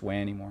in this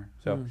way anymore.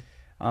 So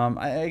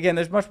again,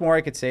 there's much more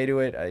I could say to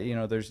it.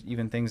 There's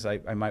even things I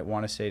might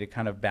want to say to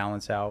kind of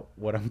balance out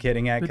what I'm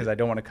getting at, because I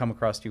don't want to come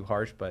across too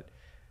harsh, but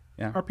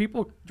yeah. Are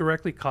people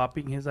directly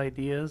copying his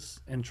ideas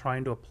and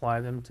trying to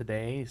apply them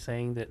today,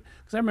 saying that,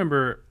 because I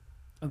remember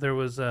there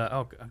was,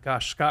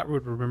 Scott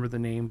would remember the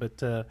name, but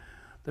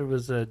there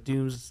was a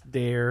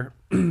Doomsdayer.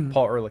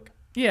 Paul Ehrlich.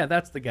 Yeah,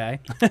 that's the guy.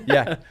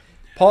 Yeah.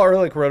 Paul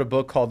Ehrlich wrote a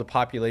book called The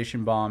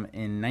Population Bomb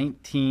in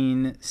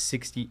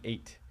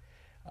 1968.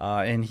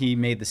 And he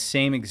made the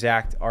same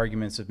exact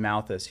arguments of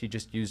Malthus. He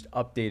just used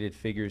updated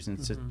figures and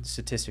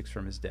statistics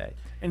from his day.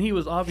 And he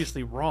was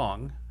obviously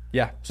wrong.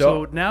 Yeah.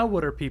 So now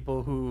what are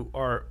people who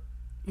are,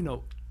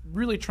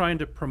 really trying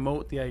to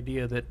promote the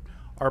idea that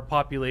our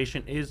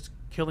population is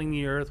killing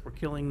the earth, we're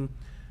killing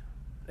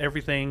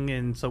everything,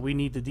 and so we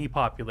need to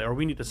depopulate, or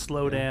we need to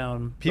slow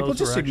down. People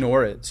just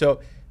ignore it. So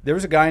there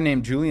was a guy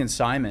named Julian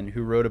Simon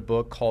who wrote a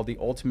book called The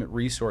Ultimate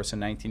Resource in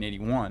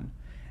 1981.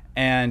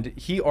 And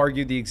he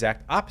argued the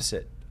exact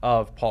opposite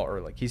of Paul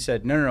Ehrlich. He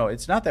said, no,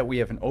 it's not that we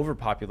have an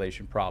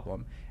overpopulation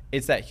problem.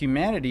 It's that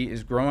humanity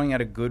is growing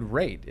at a good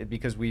rate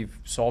because we've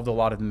solved a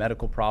lot of the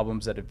medical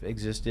problems that have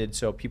existed,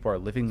 so people are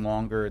living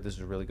longer. This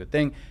is a really good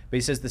thing. But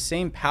he says the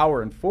same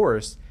power and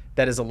force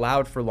that is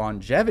allowed for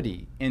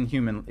longevity in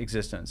human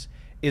existence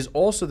is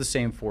also the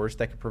same force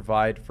that could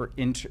provide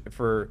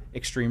for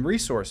extreme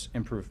resource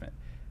improvement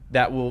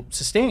that will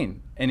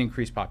sustain an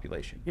increased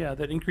population. Yeah,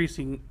 that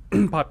increasing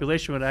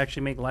population would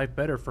actually make life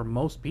better for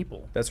most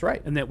people. That's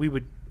right. And that we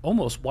would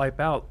almost wipe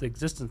out the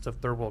existence of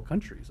third world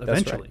countries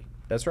eventually.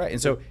 That's right.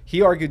 And so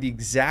he argued the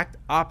exact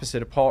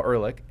opposite of Paul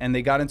Ehrlich, and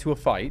they got into a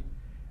fight,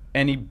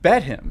 and he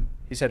bet him.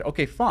 He said,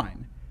 okay,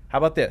 fine. How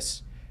about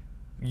this?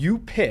 You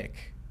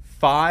pick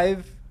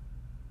 5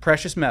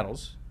 precious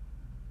metals,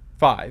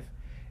 5,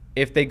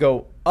 if they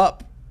go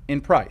up in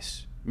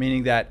price,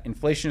 meaning that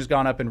inflation has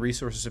gone up and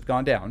resources have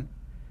gone down,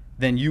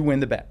 then you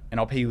win the bet, and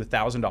I'll pay you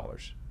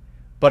 $1,000.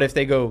 But if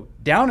they go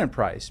down in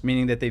price,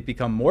 meaning that they've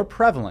become more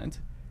prevalent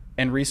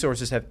and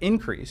resources have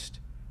increased,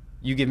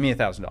 you give me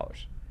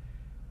 $1,000.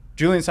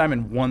 Julian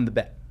Simon won the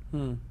bet.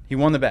 He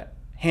won the bet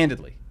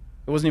handedly.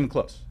 It wasn't even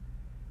close.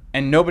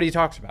 And nobody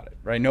talks about it,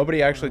 right?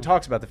 Nobody actually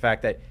talks about the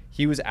fact that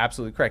he was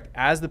absolutely correct.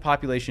 As the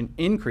population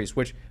increased,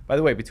 which, by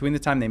the way, between the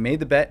time they made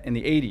the bet in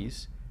the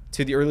 80s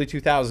to the early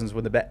 2000s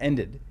when the bet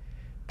ended,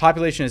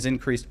 population has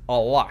increased a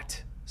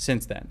lot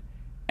since then.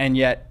 And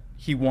yet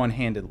he won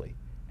handedly.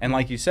 And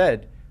like you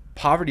said,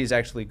 poverty is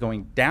actually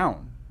going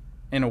down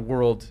in a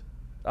world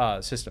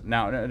system.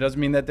 Now, it doesn't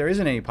mean that there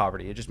isn't any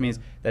poverty. It just means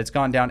that it's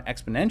gone down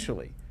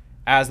exponentially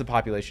as the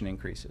population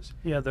increases.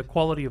 Yeah, the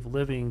quality of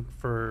living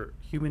for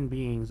human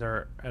beings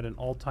are at an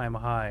all-time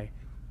high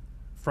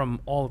from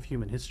all of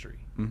human history.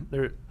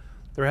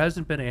 There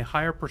hasn't been a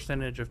higher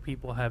percentage of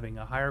people having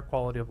a higher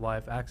quality of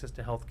life, access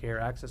to health care,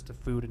 access to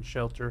food and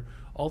shelter,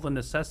 all the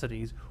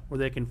necessities where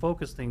they can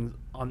focus things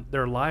on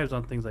their lives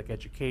on things like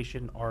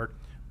education, art,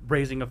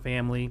 raising a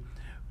family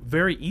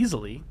very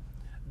easily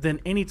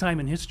than any time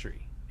in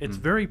history. It's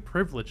very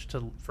privileged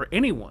for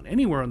anyone,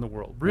 anywhere in the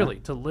world, really,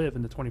 to live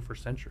in the 21st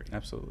century.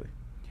 Absolutely.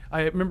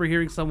 I remember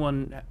hearing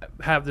someone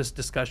have this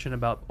discussion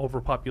about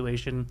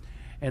overpopulation,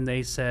 and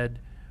they said,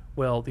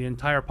 well, the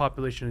entire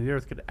population of the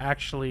earth could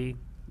actually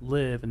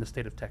live in the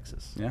state of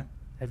Texas. Yeah.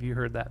 Have you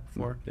heard that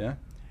before? Yeah.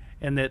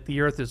 And that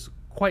the earth is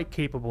quite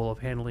capable of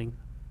handling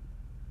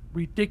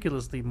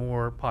ridiculously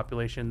more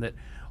population, that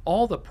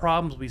all the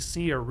problems we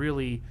see are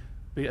really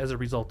as a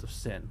result of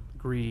sin,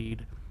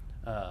 greed,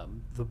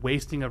 the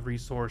wasting of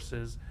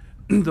resources.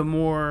 The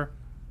more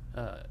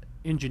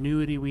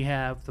ingenuity we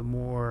have, the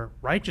more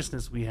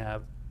righteousness we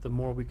have, the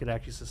more we could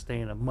actually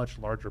sustain a much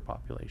larger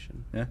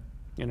population. Yeah.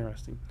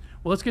 Interesting.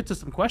 Well, let's get to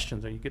some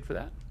questions. Are you good for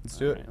that? Let's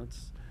do it.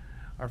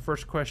 Our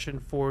first question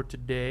for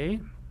today,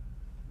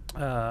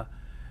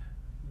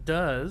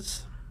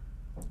 does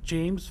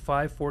James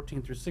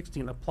 5:14 through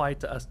 16 apply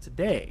to us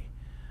today?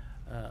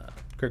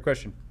 Great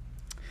question.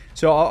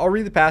 So I'll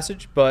read the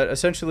passage, but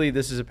essentially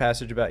this is a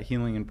passage about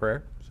healing and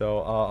prayer. So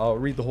I'll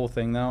read the whole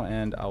thing though,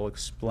 and I'll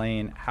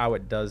explain how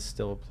it does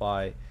still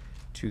apply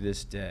to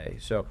this day.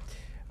 So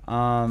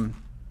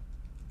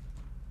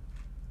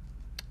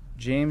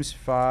James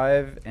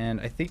 5,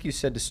 and I think you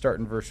said to start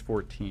in verse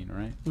 14,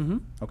 right? Mm-hmm.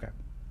 Okay.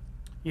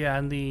 Yeah,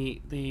 and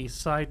the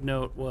side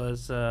note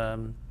was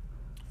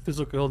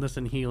physical illness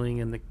and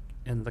healing,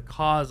 and the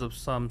cause of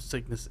some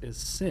sickness is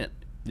sin.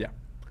 Yeah.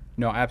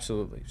 No,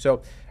 absolutely.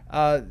 So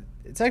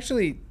it's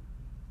actually,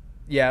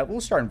 yeah,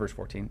 we'll start in verse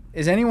 14.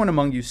 Is anyone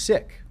among you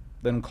sick?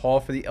 Then call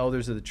for the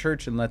elders of the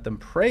church and let them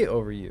pray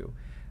over you.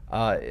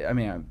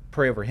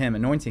 Pray over him,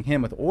 anointing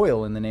him with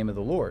oil in the name of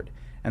the Lord.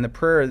 And the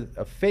prayer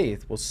of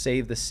faith will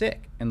save the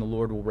sick, and the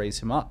Lord will raise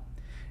him up.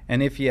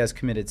 And if he has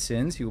committed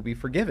sins, he will be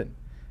forgiven.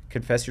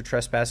 Confess your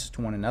trespasses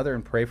to one another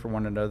and pray for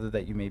one another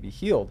that you may be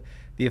healed.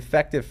 The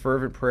effective,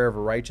 fervent prayer of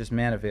a righteous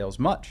man avails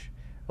much.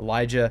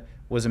 Elijah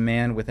was a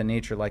man with a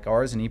nature like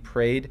ours, and he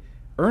prayed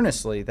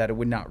earnestly that it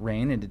would not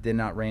rain, and it did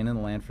not rain in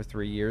the land for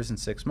 3 years and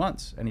 6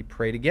 months. And he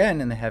prayed again,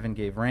 and the heaven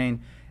gave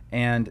rain,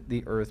 and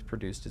the earth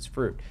produced its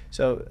fruit.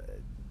 So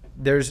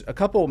there's a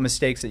couple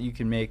mistakes that you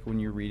can make when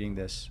you're reading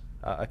this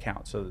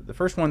account. So the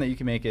first one that you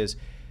can make is,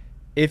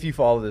 if you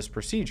follow this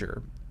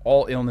procedure,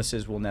 all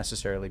illnesses will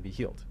necessarily be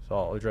healed. So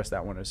I'll address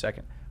that one in a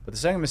second. But the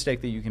second mistake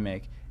that you can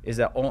make is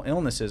that all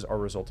illnesses are a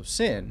result of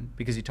sin,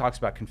 because he talks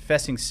about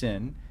confessing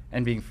sin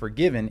and being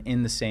forgiven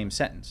in the same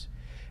sentence.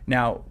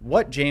 Now,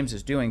 what James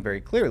is doing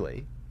very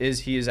clearly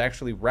is he is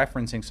actually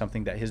referencing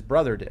something that his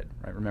brother did,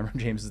 right? Remember,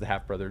 James is the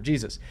half-brother of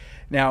Jesus.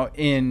 Now,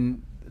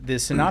 in the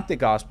Synoptic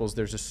Gospels,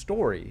 there's a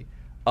story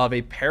of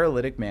a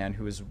paralytic man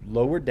who is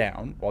lowered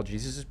down while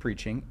Jesus is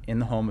preaching in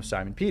the home of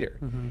Simon Peter.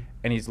 Mm-hmm.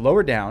 And he's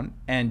lowered down,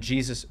 and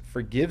Jesus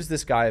forgives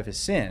this guy of his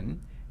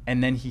sin,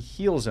 and then he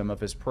heals him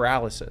of his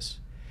paralysis.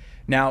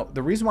 Now,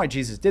 the reason why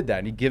Jesus did that,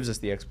 and he gives us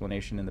the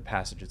explanation in the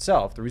passage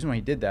itself, the reason why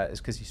he did that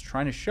is because he's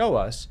trying to show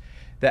us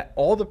that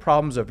all the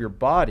problems of your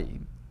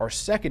body are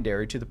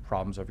secondary to the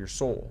problems of your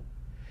soul.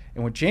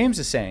 And what James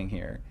is saying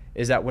here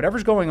is that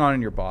whatever's going on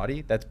in your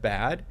body that's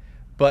bad,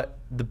 But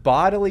the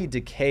bodily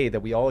decay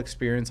that we all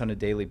experience on a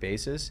daily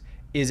basis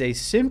is a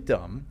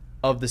symptom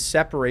of the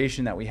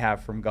separation that we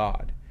have from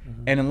God.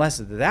 And unless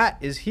that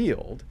is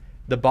healed,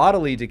 the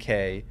bodily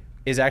decay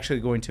is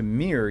actually going to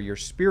mirror your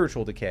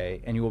spiritual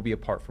decay, and you will be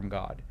apart from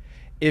God.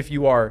 If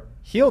you are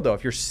healed, though,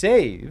 if you're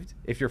saved,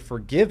 if you're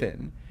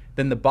forgiven,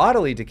 then the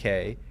bodily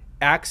decay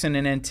acts in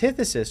an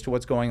antithesis to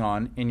what's going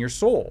on in your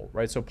soul,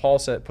 right? So Paul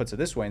puts it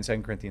this way in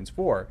 2 Corinthians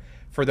 4,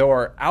 for though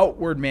our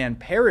outward man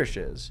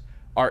perishes,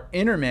 our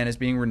inner man is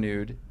being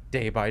renewed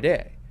day by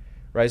day,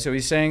 right? So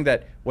he's saying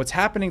that what's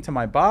happening to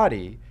my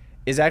body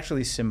is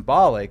actually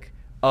symbolic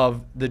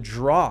of the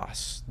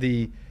dross,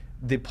 the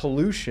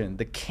pollution,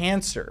 the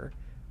cancer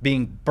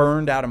being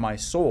burned out of my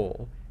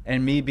soul,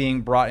 and me being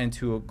brought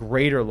into a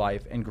greater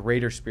life and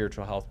greater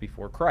spiritual health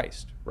before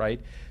Christ, right?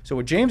 So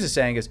what James is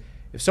saying is,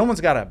 if someone's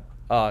got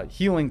a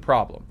healing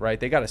problem, right?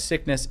 They got a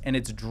sickness and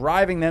it's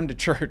driving them to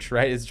church,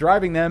 right? It's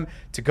driving them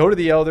to go to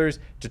the elders,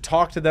 to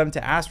talk to them,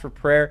 to ask for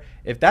prayer.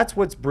 If that's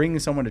what's bringing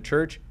someone to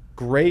church,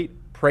 great,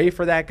 pray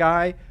for that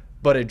guy,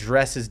 but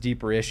address his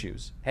deeper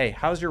issues. Hey,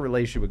 how's your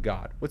relationship with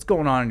God? What's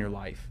going on in your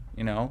life,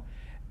 you know?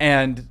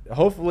 And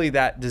hopefully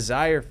that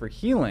desire for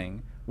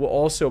healing will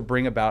also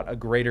bring about a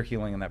greater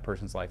healing in that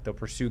person's life. They'll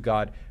pursue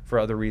God for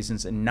other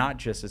reasons, and not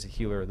just as a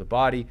healer of the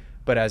body,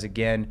 but as,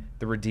 again,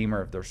 the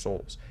redeemer of their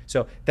souls.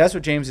 So that's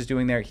what James is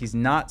doing there. He's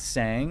not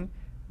saying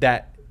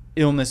that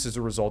illness is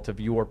a result of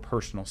your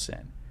personal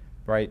sin,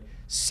 right?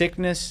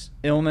 Sickness,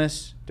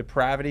 illness,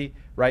 depravity,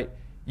 right?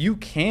 You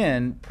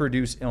can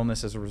produce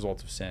illness as a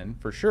result of sin,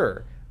 for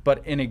sure,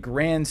 but in a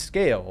grand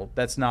scale,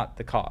 that's not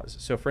the cause.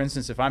 So, for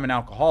instance, if I'm an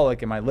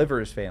alcoholic and my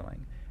liver is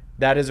failing,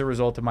 that is a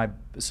result of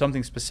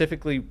something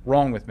specifically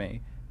wrong with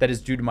me that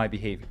is due to my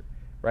behavior,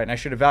 right? And I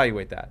should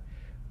evaluate that.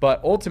 But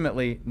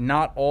ultimately,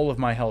 not all of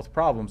my health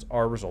problems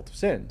are a result of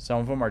sin. Some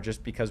of them are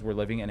just because we're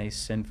living in a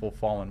sinful,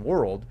 fallen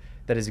world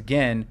that is,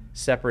 again,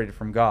 separated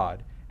from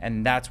God.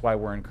 And that's why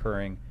we're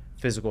incurring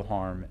physical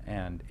harm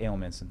and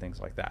ailments and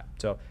things like that.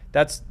 So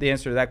that's the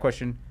answer to that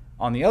question.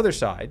 On the other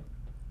side,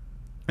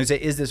 I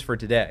say, is this for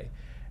today?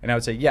 And I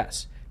would say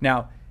yes.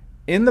 Now,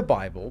 in the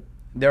Bible,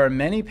 there are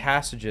many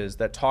passages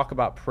that talk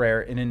about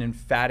prayer in an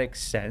emphatic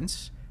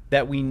sense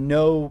that we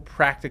know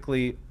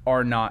practically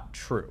are not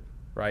true,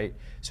 right?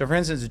 So for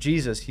instance,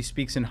 Jesus, he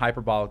speaks in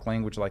hyperbolic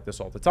language like this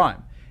all the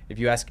time. If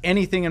you ask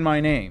anything in my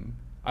name,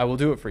 I will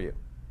do it for you,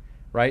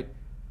 right?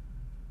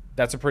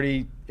 That's a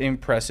pretty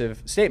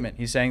impressive statement.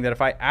 He's saying that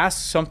if I ask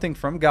something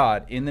from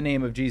God in the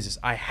name of Jesus,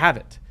 I have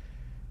it.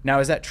 Now,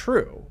 is that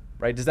true,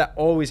 right? Does that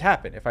always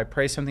happen? If I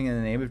pray something in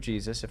the name of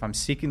Jesus, if I'm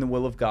seeking the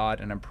will of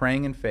God and I'm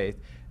praying in faith,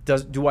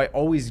 do I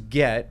always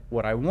get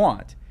what I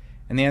want?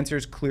 And the answer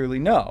is clearly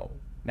no.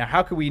 Now,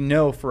 how could we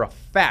know for a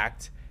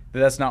fact that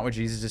that's not what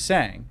Jesus is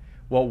saying?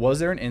 Well, was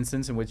there an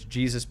instance in which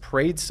Jesus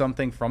prayed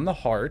something from the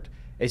heart,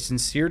 a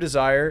sincere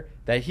desire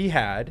that he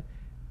had,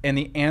 and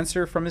the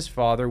answer from his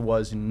Father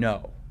was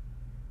no?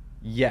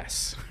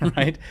 Yes,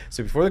 right?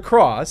 So before the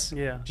cross,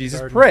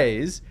 Jesus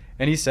prays,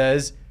 and he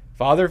says,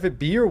 Father, if it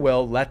be your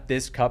will, let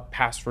this cup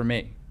pass from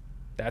me.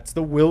 That's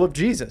the will of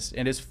Jesus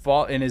in his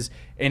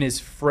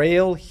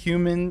frail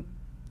human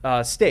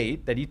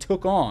state that he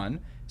took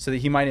on so that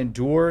he might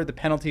endure the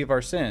penalty of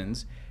our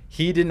sins.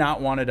 He did not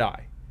want to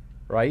die,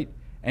 right?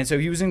 And so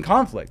he was in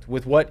conflict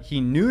with what he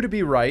knew to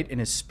be right in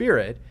his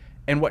spirit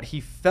and what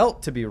he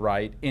felt to be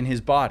right in his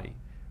body,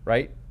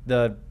 right?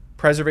 The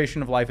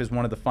preservation of life is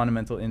one of the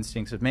fundamental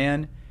instincts of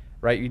man,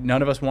 right?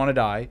 None of us want to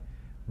die.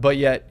 But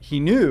yet he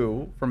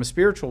knew from a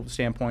spiritual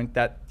standpoint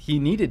that he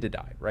needed to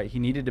die, right? He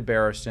needed to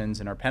bear our sins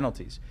and our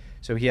penalties.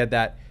 So he had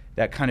that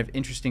kind of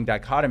interesting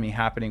dichotomy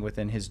happening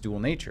within his dual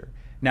nature.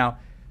 Now,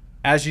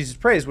 as Jesus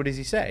prays, what does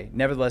he say?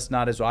 Nevertheless,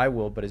 not as I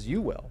will, but as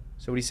you will.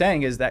 So what he's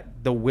saying is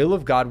that the will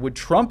of God would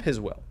trump his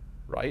will,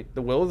 right?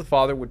 The will of the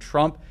Father would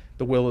trump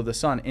the will of the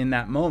Son in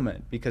that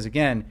moment because,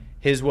 again,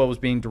 his will was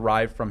being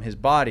derived from his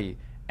body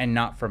and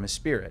not from his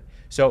spirit.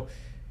 So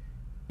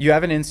you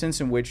have an instance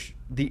in which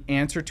the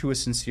answer to a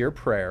sincere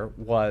prayer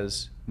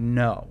was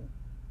no,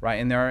 right?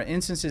 And there are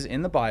instances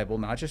in the Bible,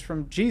 not just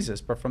from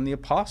Jesus, but from the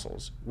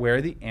apostles,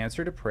 where the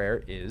answer to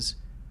prayer is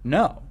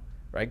no,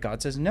 right?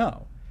 God says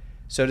no.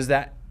 So does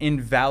that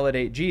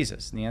invalidate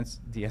Jesus? And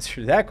the answer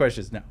to that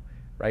question is no,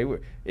 right?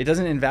 It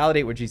doesn't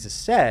invalidate what Jesus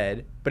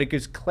said, but it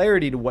gives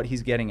clarity to what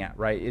he's getting at,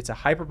 right? It's a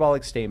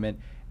hyperbolic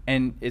statement,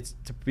 and it's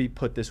to be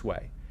put this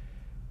way.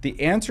 The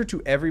answer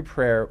to every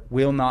prayer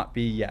will not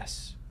be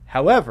yes.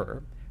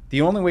 However, the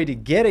only way to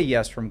get a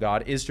yes from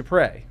God is to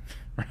pray,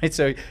 right?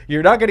 So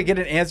you're not going to get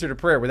an answer to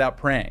prayer without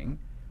praying.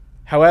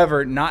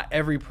 However, not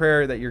every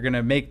prayer that you're going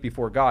to make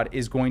before God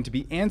is going to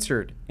be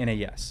answered in a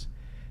yes.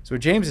 So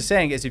what James is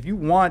saying is if you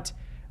want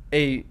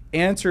a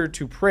answer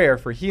to prayer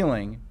for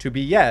healing to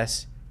be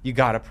yes, you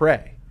got to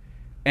pray.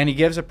 And he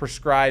gives a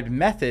prescribed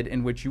method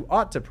in which you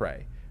ought to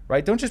pray,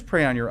 right? Don't just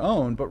pray on your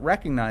own, but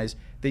recognize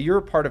that you're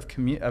a part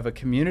of a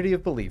community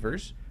of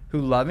believers who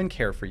love and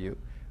care for you.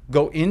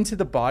 Go into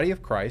the body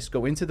of Christ,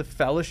 go into the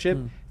fellowship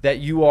that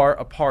you are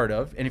a part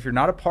of. And if you're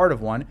not a part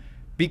of one,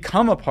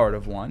 become a part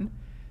of one.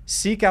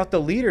 seek out the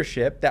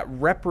leadership that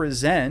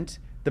represent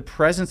the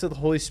presence of the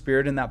Holy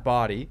Spirit in that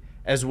body,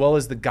 as well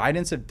as the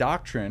guidance of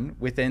doctrine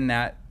within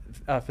that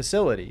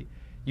facility.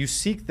 You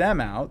seek them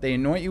out. They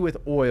anoint you with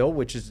oil,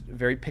 which is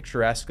very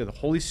picturesque of the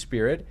Holy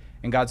Spirit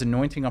and God's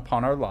anointing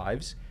upon our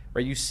lives.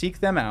 Right? You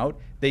seek them out.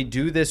 They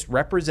do this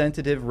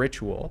representative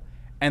ritual,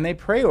 and they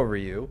pray over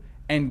you,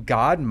 and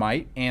God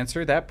might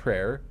answer that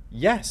prayer,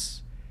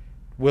 yes.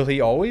 Will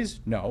he always?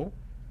 No.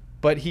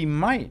 But he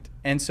might.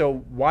 And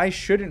so why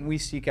shouldn't we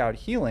seek out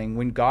healing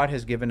when God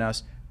has given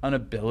us an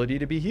ability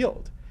to be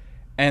healed?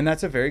 And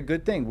that's a very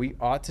good thing. We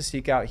ought to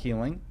seek out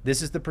healing.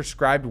 This is the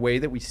prescribed way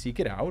that we seek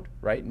it out,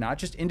 right? Not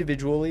just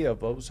individually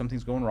of, oh,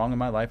 something's going wrong in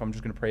my life, I'm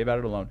just going to pray about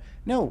it alone.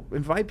 No,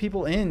 invite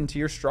people into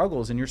your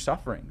struggles and your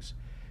sufferings.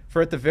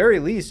 For at the very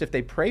least, if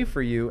they pray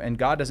for you and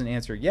God doesn't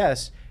answer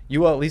yes, you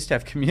will at least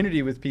have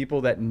community with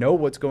people that know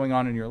what's going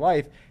on in your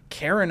life,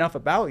 care enough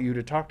about you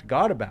to talk to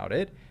God about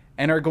it,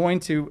 and are going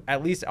to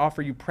at least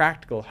offer you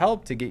practical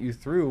help to get you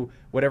through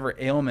whatever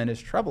ailment is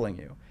troubling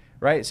you,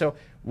 right? So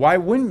why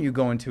wouldn't you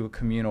go into a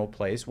communal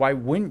place? Why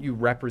wouldn't you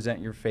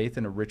represent your faith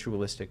in a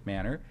ritualistic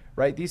manner,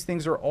 right? These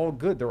things are all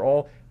good. They're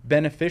all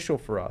beneficial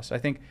for us. I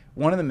think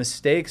one of the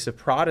mistakes of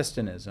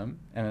Protestantism,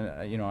 and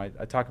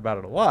I talk about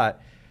it a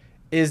lot,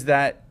 is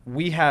that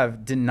we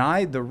have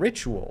denied the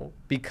ritual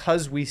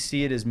because we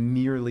see it as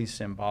merely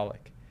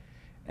symbolic.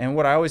 And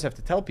what I always have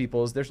to tell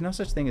people is there's no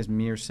such thing as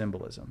mere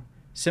symbolism.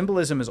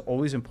 Symbolism is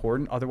always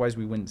important, otherwise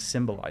we wouldn't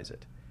symbolize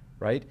it,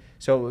 right?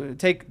 So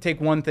take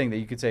one thing that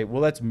you could say,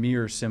 well, that's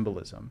mere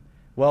symbolism.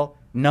 Well,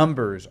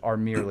 numbers are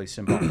merely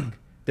symbolic.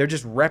 They're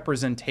just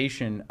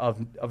representation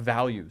of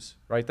values,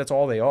 right? That's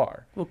all they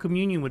are. Well,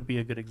 communion would be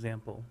a good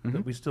example.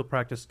 That we still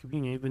practice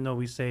communion, even though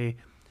we say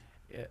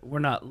we're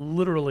not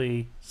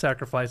literally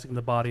sacrificing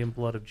the body and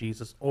blood of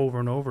Jesus over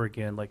and over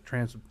again, like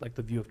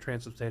the view of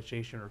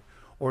transubstantiation,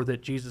 or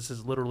that Jesus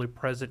is literally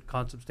present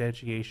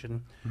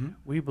consubstantiation.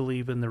 We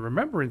believe in the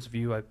remembrance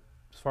view, as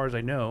far as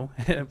I know,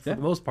 for the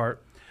most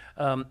part,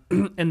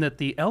 and that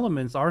the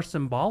elements are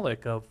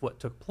symbolic of what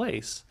took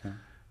place,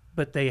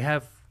 but they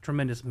have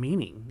tremendous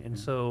meaning, and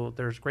so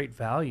there's great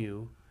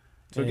value.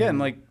 So again,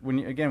 like when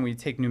you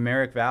take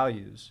numeric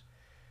values,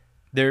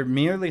 they're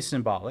merely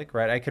symbolic,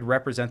 right? I could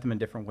represent them in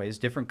different ways.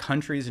 Different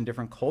countries and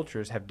different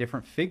cultures have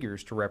different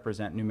figures to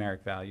represent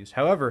numeric values.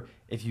 However,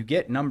 if you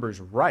get numbers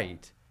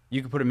right,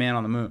 you could put a man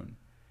on the moon.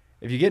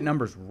 If you get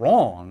numbers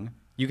wrong,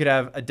 you could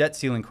have a debt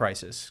ceiling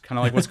crisis, kind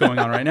of like what's going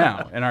on right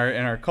now in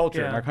our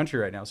culture, in our country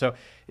right now. So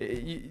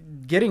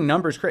getting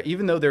numbers correct,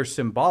 even though they're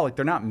symbolic,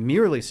 they're not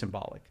merely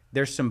symbolic.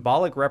 They're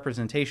symbolic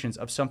representations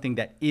of something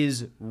that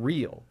is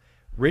real.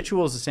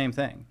 Ritual is the same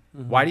thing.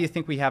 Why do you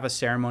think we have a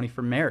ceremony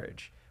for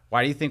marriage?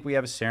 Why do you think we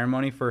have a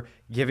ceremony for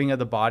giving of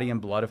the body and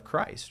blood of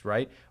Christ,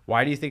 right?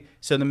 Why do you think?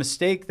 So the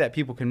mistake that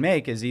people can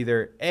make is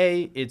either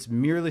A, it's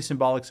merely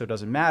symbolic so it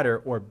doesn't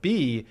matter, or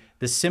B,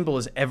 the symbol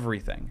is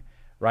everything,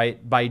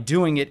 right? By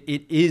doing it,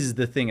 it is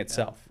the thing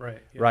itself,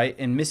 right?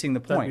 And missing the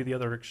point. That'd be the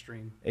other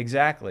extreme.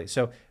 Exactly.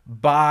 So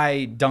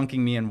by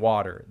dunking me in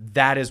water,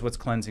 that is what's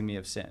cleansing me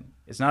of sin.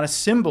 It's not a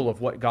symbol of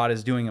what God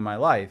is doing in my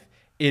life.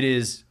 It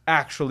is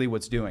actually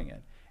what's doing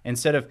it.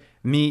 Instead of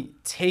me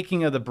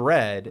taking of the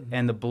bread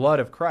and the blood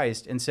of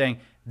Christ and saying,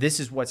 this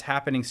is what's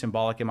happening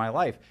symbolic in my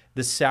life.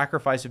 The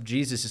sacrifice of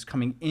Jesus is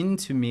coming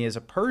into me as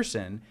a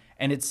person,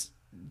 and it's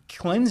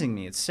cleansing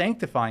me. It's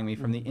sanctifying me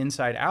from the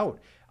inside out.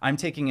 I'm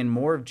taking in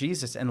more of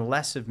Jesus and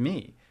less of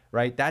me,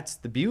 right? That's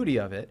the beauty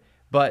of it.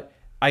 But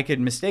I could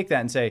mistake that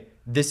and say,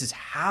 this is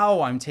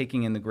how I'm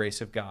taking in the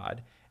grace of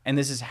God. And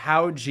this is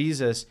how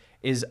Jesus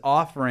is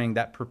offering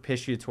that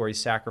propitiatory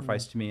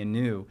sacrifice to me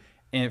anew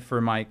and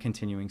for my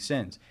continuing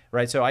sins,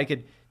 right? So I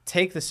could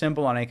take the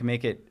symbol and I can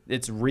make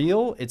it's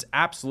real, it's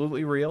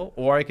absolutely real,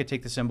 or I could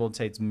take the symbol and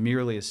say it's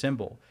merely a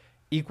symbol.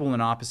 Equal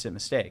and opposite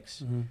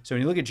mistakes. So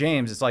when you look at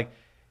James, it's like,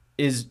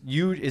 is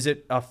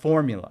it a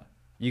formula?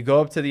 You go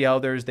up to the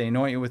elders, they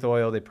anoint you with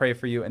oil, they pray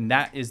for you, and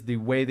that is the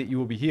way that you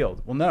will be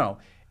healed. Well, no,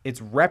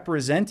 it's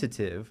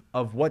representative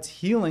of what's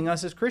healing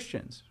us as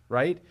Christians,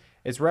 right?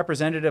 It's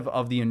representative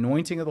of the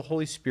anointing of the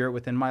Holy Spirit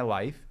within my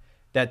life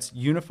that's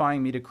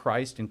unifying me to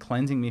Christ and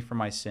cleansing me from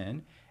my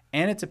sin.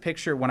 And it's a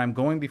picture, when I'm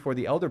going before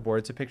the elder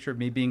board, it's a picture of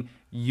me being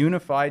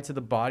unified to the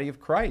body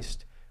of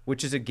Christ,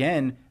 which is,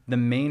 again, the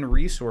main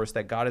resource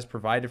that God has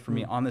provided for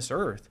me on this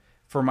earth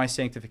for my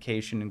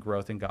sanctification and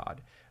growth in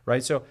God,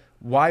 right? So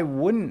why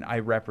wouldn't I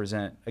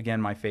represent,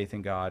 again, my faith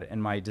in God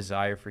and my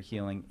desire for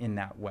healing in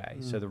that way?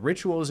 So the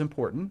ritual is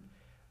important,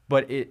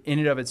 but in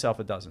and of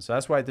itself, it doesn't. So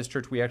that's why at this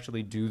church, we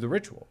actually do the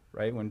ritual,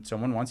 right? When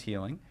someone wants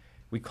healing,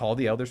 we call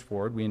the elders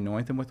forward, we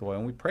anoint them with oil,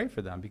 and we pray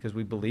for them because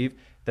we believe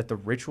that the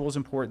ritual is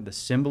important, the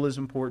symbol is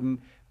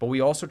important, but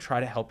we also try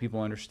to help people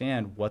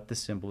understand what the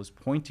symbol is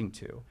pointing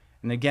to.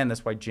 And again,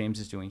 that's why James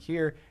is doing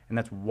here, and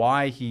that's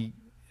why he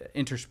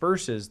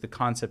intersperses the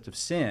concept of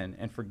sin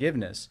and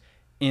forgiveness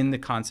in the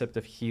concept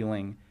of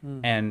healing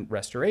and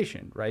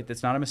restoration, right?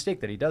 That's not a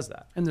mistake that he does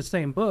that. In the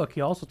same book,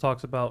 he also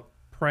talks about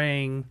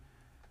praying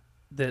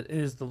that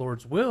is the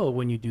Lord's will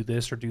when you do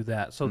this or do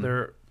that.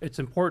 So it's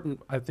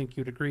important, I think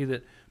you'd agree,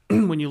 that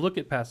when you look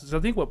at passages, I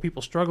think what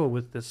people struggle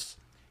with this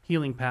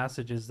healing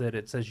passage is that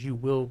it says you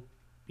will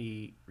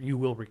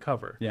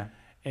recover. Yeah.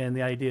 And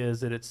the idea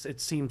is that it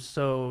seems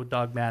so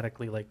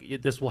dogmatically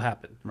like this will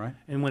happen. Right.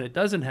 And when it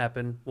doesn't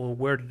happen, well,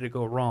 where did it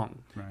go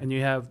wrong? Right. And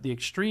you have the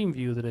extreme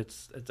view that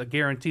it's a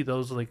guarantee.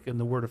 Those like in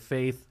the Word of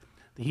Faith,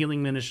 the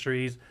healing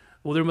ministries,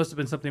 well, there must have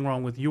been something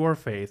wrong with your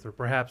faith, or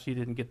perhaps you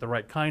didn't get the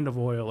right kind of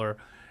oil, or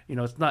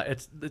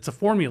it's a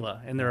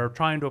formula, and they're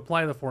trying to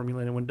apply the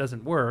formula, and when it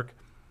doesn't work,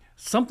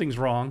 something's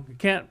wrong. You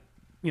can't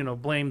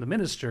blame the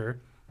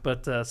minister,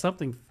 but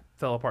something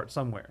fell apart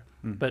somewhere.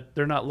 But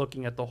they're not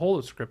looking at the whole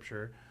of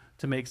Scripture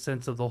to make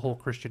sense of the whole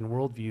Christian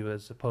worldview,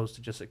 as opposed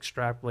to just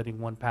extrapolating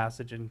one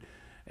passage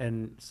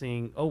and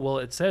seeing, oh, well,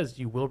 it says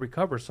you will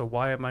recover, so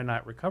why am I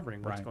not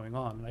recovering? What's going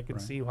on? And I can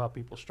see how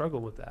people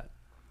struggle with that.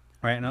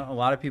 Right, and a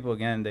lot of people,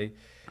 again, they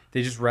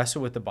just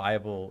wrestle with the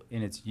Bible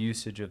in its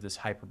usage of this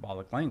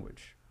hyperbolic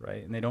language,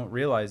 right? And they don't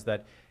realize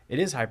that it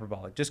is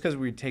hyperbolic. Just because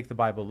we take the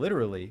Bible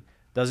literally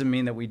doesn't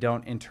mean that we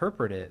don't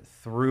interpret it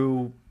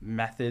through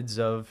methods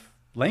of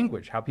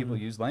language, how people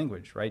use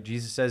language, right?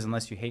 Jesus says,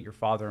 unless you hate your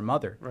father and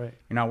mother, right,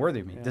 you're not worthy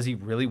of me. Yeah. Does he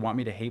really want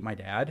me to hate my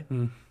dad?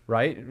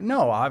 Right?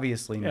 No,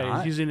 obviously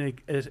not. He's using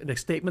a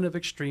statement of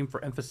extreme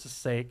for emphasis'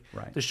 sake,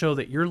 Right. to show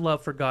that your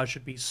love for God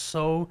should be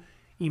so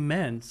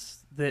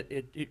immense that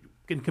it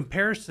in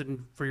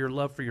comparison for your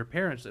love for your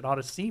parents, it ought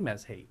to seem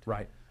as hate.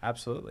 Right,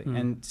 absolutely.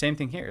 And same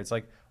thing here. It's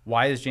like,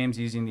 why is James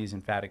using these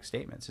emphatic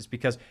statements? It's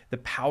because the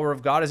power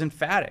of God is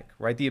emphatic,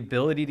 right? The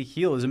ability to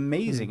heal is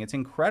amazing. It's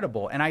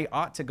incredible. And I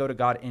ought to go to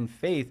God in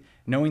faith,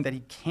 knowing that he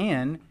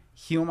can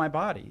heal my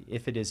body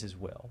if it is his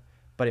will,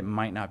 but it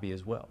might not be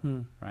his will,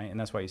 right? And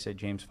that's why you say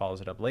James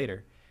follows it up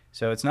later.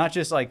 So it's not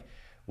just like,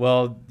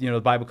 well,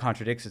 the Bible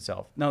contradicts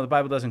itself. No, the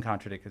Bible doesn't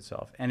contradict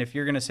itself. And if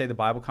you're going to say the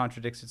Bible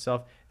contradicts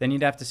itself, then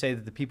you'd have to say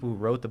that the people who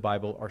wrote the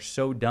Bible are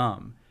so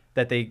dumb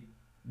that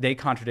they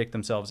contradict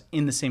themselves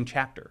in the same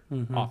chapter,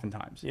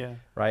 oftentimes. Yeah.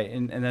 Right?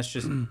 And that's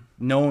just,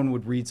 no one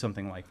would read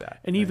something like that.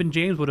 And right? even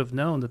James would have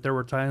known that there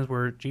were times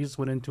where Jesus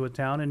went into a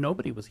town and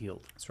nobody was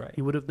healed. That's right.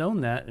 He would have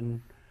known that,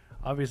 and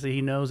obviously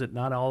he knows that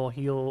not all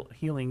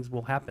healings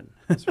will happen.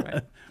 That's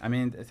right. I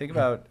mean, think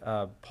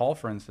about Paul,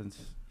 for instance.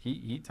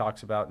 He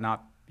talks about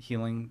not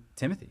healing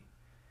Timothy.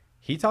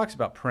 He talks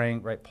about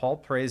praying, right? Paul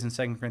prays in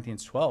 2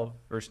 Corinthians 12,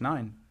 verse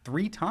 9,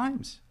 3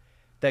 times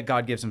that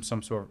God gives him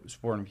some sort of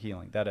form of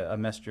healing, that a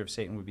messenger of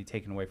Satan would be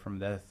taken away from him,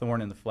 that a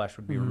thorn in the flesh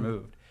would be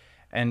removed.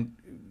 And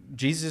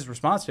Jesus'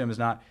 response to him is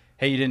not,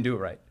 hey, you didn't do it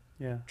right.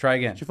 Yeah. Try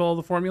again. Did you follow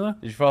the formula?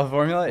 Did you follow the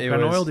formula? What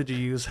kind of oil did you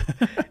use?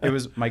 It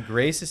was, my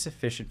grace is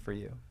sufficient for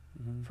you,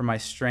 for my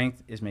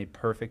strength is made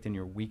perfect in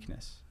your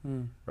weakness,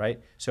 right?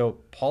 So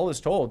Paul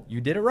is told,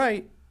 you did it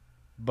right,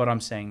 but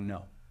I'm saying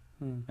no.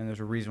 And there's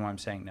a reason why I'm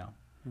saying no.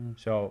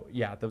 So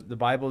yeah, the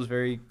Bible is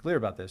very clear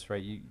about this,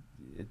 right?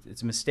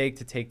 It's a mistake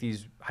to take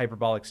these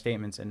hyperbolic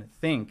statements and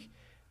think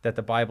that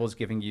the Bible is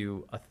giving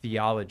you a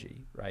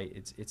theology, right?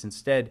 It's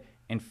instead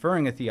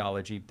inferring a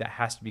theology that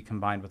has to be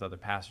combined with other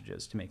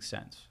passages to make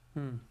sense.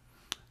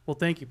 Well,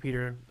 thank you,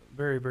 Peter.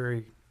 Very,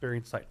 very,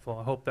 very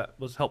insightful. I hope that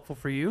was helpful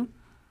for you.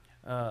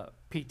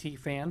 PT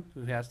fan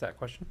who asked that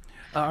question.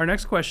 Our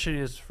next question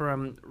is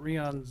from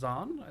Rian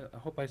Zahn. I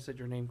hope I said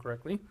your name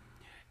correctly.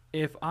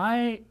 If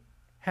I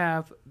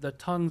have the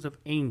tongues of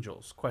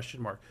angels, ?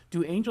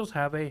 Do angels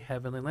have a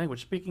heavenly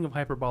language? Speaking of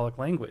hyperbolic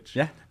language.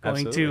 Yeah,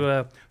 Going absolutely.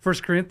 to 1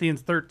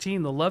 Corinthians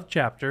 13, the love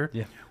chapter,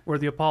 where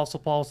the Apostle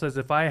Paul says,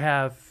 if I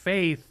have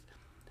faith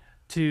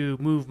to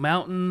move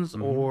mountains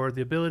or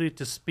the ability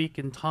to speak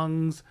in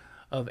tongues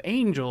of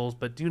angels,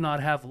 but do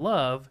not have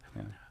love,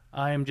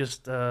 I am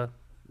just a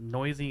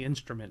noisy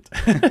instrument.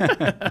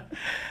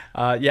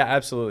 Yeah,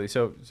 absolutely.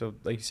 So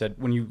like you said,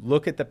 when you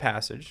look at the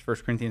passage, 1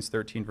 Corinthians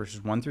 13,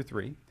 verses 1 through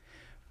 3,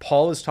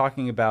 Paul is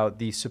talking about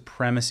the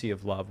supremacy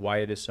of love, why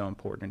it is so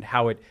important, and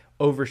how it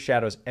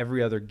overshadows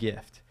every other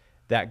gift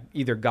that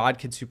either God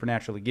could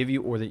supernaturally give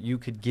you or that you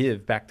could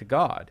give back to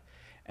God.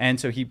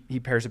 And so he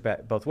pairs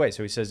it both ways.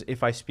 So he says,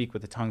 if I speak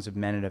with the tongues of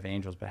men and of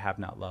angels but have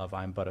not love,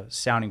 I am but a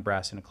sounding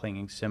brass and a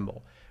clanging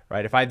cymbal.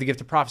 Right? If I have the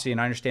gift of prophecy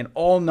and I understand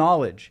all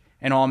knowledge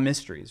and all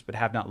mysteries but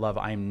have not love,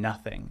 I am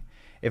nothing.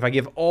 If I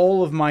give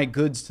all of my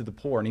goods to the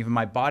poor and even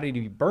my body to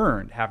be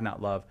burned, have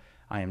not love,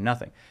 I am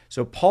nothing.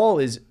 So Paul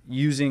is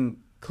using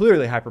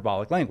clearly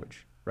hyperbolic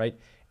language, right?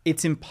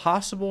 It's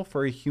impossible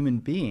for a human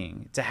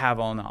being to have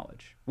all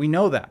knowledge. We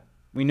know that.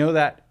 We know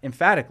that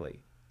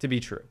emphatically to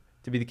be true,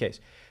 to be the case.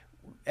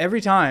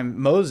 Every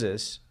time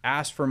Moses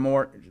asked for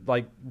more,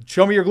 like,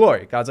 show me your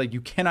glory, God's like,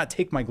 you cannot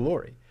take my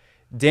glory.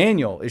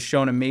 Daniel is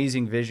shown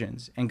amazing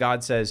visions, and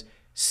God says,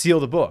 seal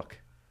the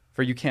book,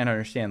 for you can't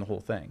understand the whole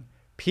thing.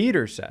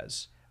 Peter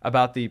says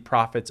about the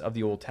prophets of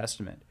the Old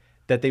Testament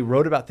that they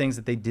wrote about things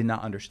that they did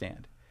not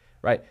understand.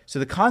 Right? So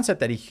the concept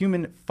that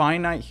a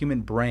finite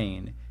human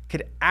brain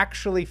could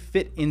actually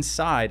fit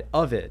inside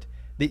of it,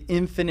 the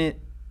infinite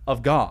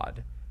of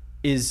God,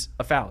 is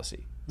a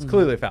fallacy. It's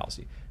clearly a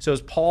fallacy. So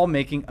is Paul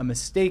making a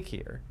mistake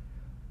here?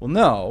 Well,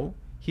 no.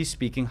 he's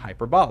speaking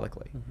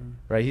hyperbolically,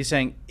 right? He's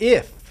saying,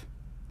 if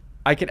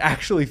I could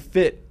actually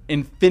fit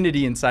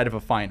infinity inside of a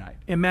finite.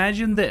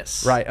 Imagine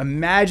this. Right.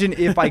 Imagine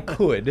if I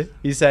could.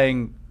 He's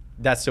saying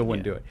that still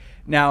wouldn't do it.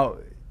 Now,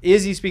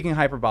 is he speaking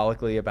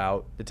hyperbolically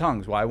about the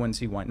tongues? Why wouldn't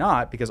he? Why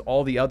not? Because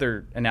all the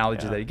other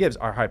analogies that he gives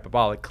are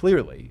hyperbolic,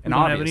 clearly and We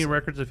don't obviously. have any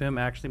records of him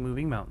actually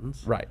moving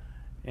mountains. Right.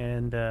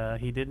 And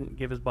he didn't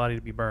give his body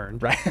to be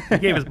burned. Right. He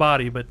gave his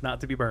body, but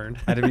not to be burned.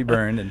 Had to be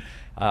burned, and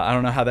I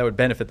don't know how that would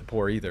benefit the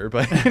poor either.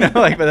 But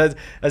but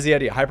that's the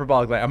idea.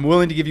 Hyperbolic. Like, I'm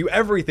willing to give you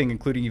everything,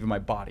 including even my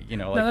body.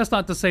 Now, that's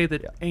not to say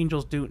that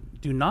angels do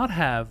not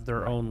have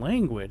their own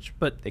language,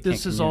 but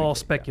this is all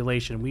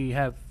speculation. We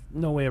have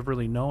no way of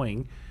really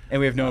knowing. And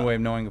we have no way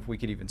of knowing if we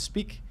could even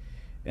speak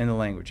in the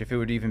language, if it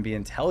would even be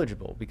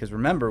intelligible. Because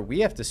remember, we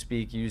have to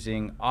speak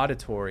using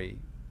auditory.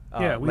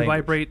 We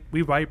language.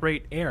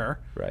 vibrate air.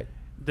 Right.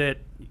 That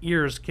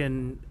ears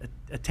can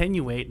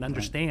attenuate and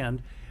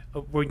understand.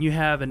 When you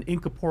have an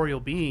incorporeal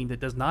being that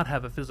does not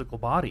have a physical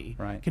body,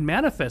 can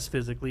manifest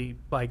physically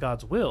by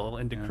God's will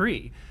and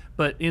decree,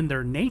 but in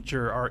their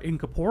nature are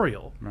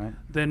incorporeal,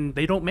 then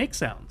they don't make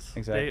sounds.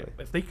 Exactly.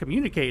 If they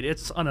communicate,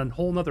 it's on a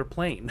whole nother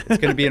plane. It's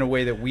going to be in a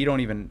way that we don't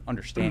even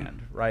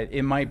understand, right?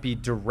 It might be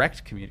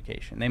direct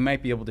communication. They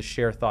might be able to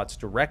share thoughts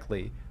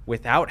directly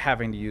without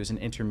having to use an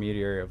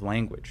intermediary of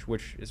language,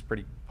 which is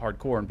pretty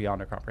hardcore and beyond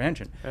our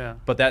comprehension.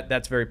 But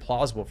that's very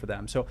plausible for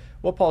them. So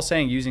what Paul's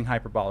saying, using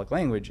hyperbolic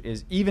language,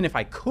 is even if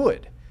I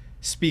could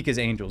speak as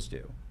angels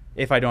do,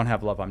 if I don't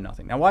have love, I'm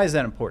nothing. Now, why is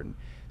that important?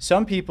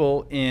 Some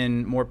people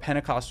in more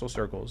Pentecostal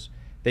circles,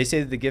 they say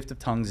that the gift of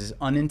tongues is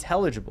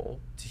unintelligible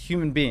to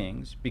human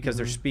beings because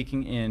they're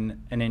speaking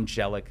in an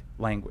angelic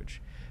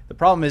language. The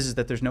problem is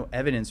that there's no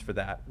evidence for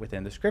that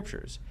within the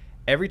scriptures.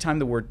 Every time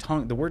the word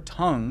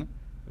tongue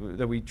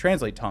that we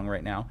translate tongue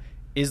right now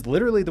is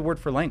literally the word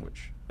for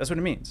language. That's what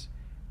it means.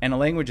 And a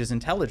language is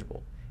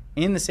intelligible.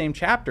 In the same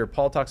chapter,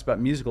 Paul talks about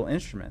musical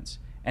instruments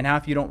and how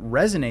if you don't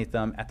resonate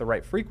them at the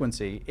right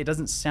frequency, it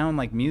doesn't sound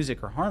like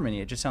music or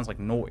harmony. It just sounds like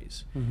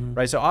noise,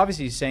 right? So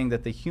obviously he's saying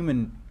that the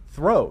human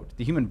throat,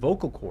 the human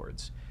vocal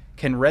cords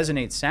can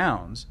resonate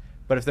sounds,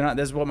 but if they're not,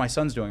 this is what my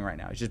son's doing right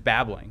now. He's just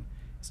babbling.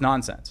 It's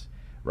nonsense,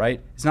 right?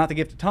 It's not the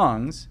gift of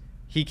tongues.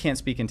 He can't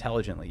speak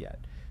intelligently yet.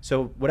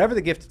 So whatever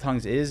the gift of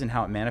tongues is and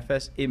how it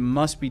manifests, it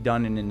must be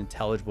done in an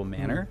intelligible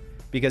manner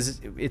because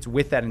it's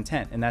with that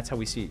intent. And that's how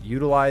we see it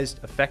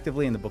utilized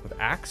effectively in the book of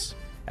Acts.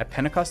 At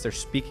Pentecost, they're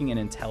speaking in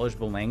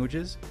intelligible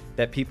languages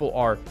that people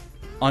are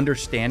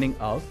understanding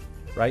of,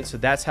 right? So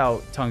that's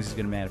how tongues is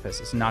going to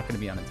manifest. It's not going to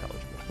be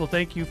unintelligible. Well,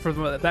 thank you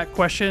for that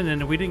question.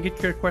 And if we didn't get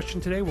to your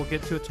question today, we'll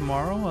get to it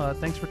tomorrow.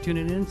 Thanks for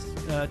tuning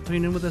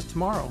in with us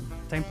tomorrow.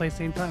 Same place,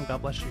 same time.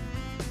 God bless you.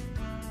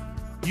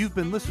 You've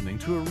been listening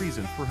to A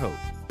Reason for Hope.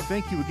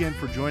 Thank you again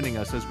for joining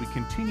us as we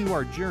continue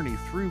our journey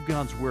through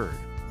God's Word,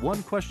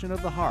 one question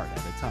of the heart at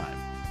a time.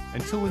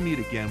 Until we meet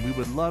again, we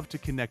would love to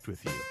connect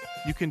with you.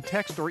 You can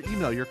text or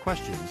email your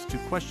questions to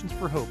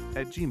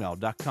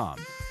questionsforhope@gmail.com.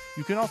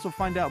 You can also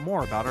find out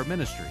more about our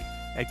ministry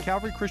at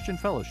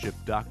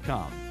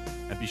calvarychristianfellowship.com.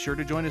 And be sure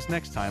to join us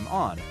next time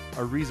on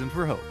A Reason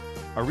for Hope.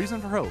 A Reason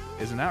for Hope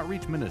is an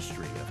outreach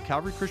ministry of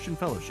Calvary Christian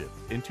Fellowship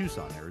in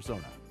Tucson,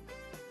 Arizona.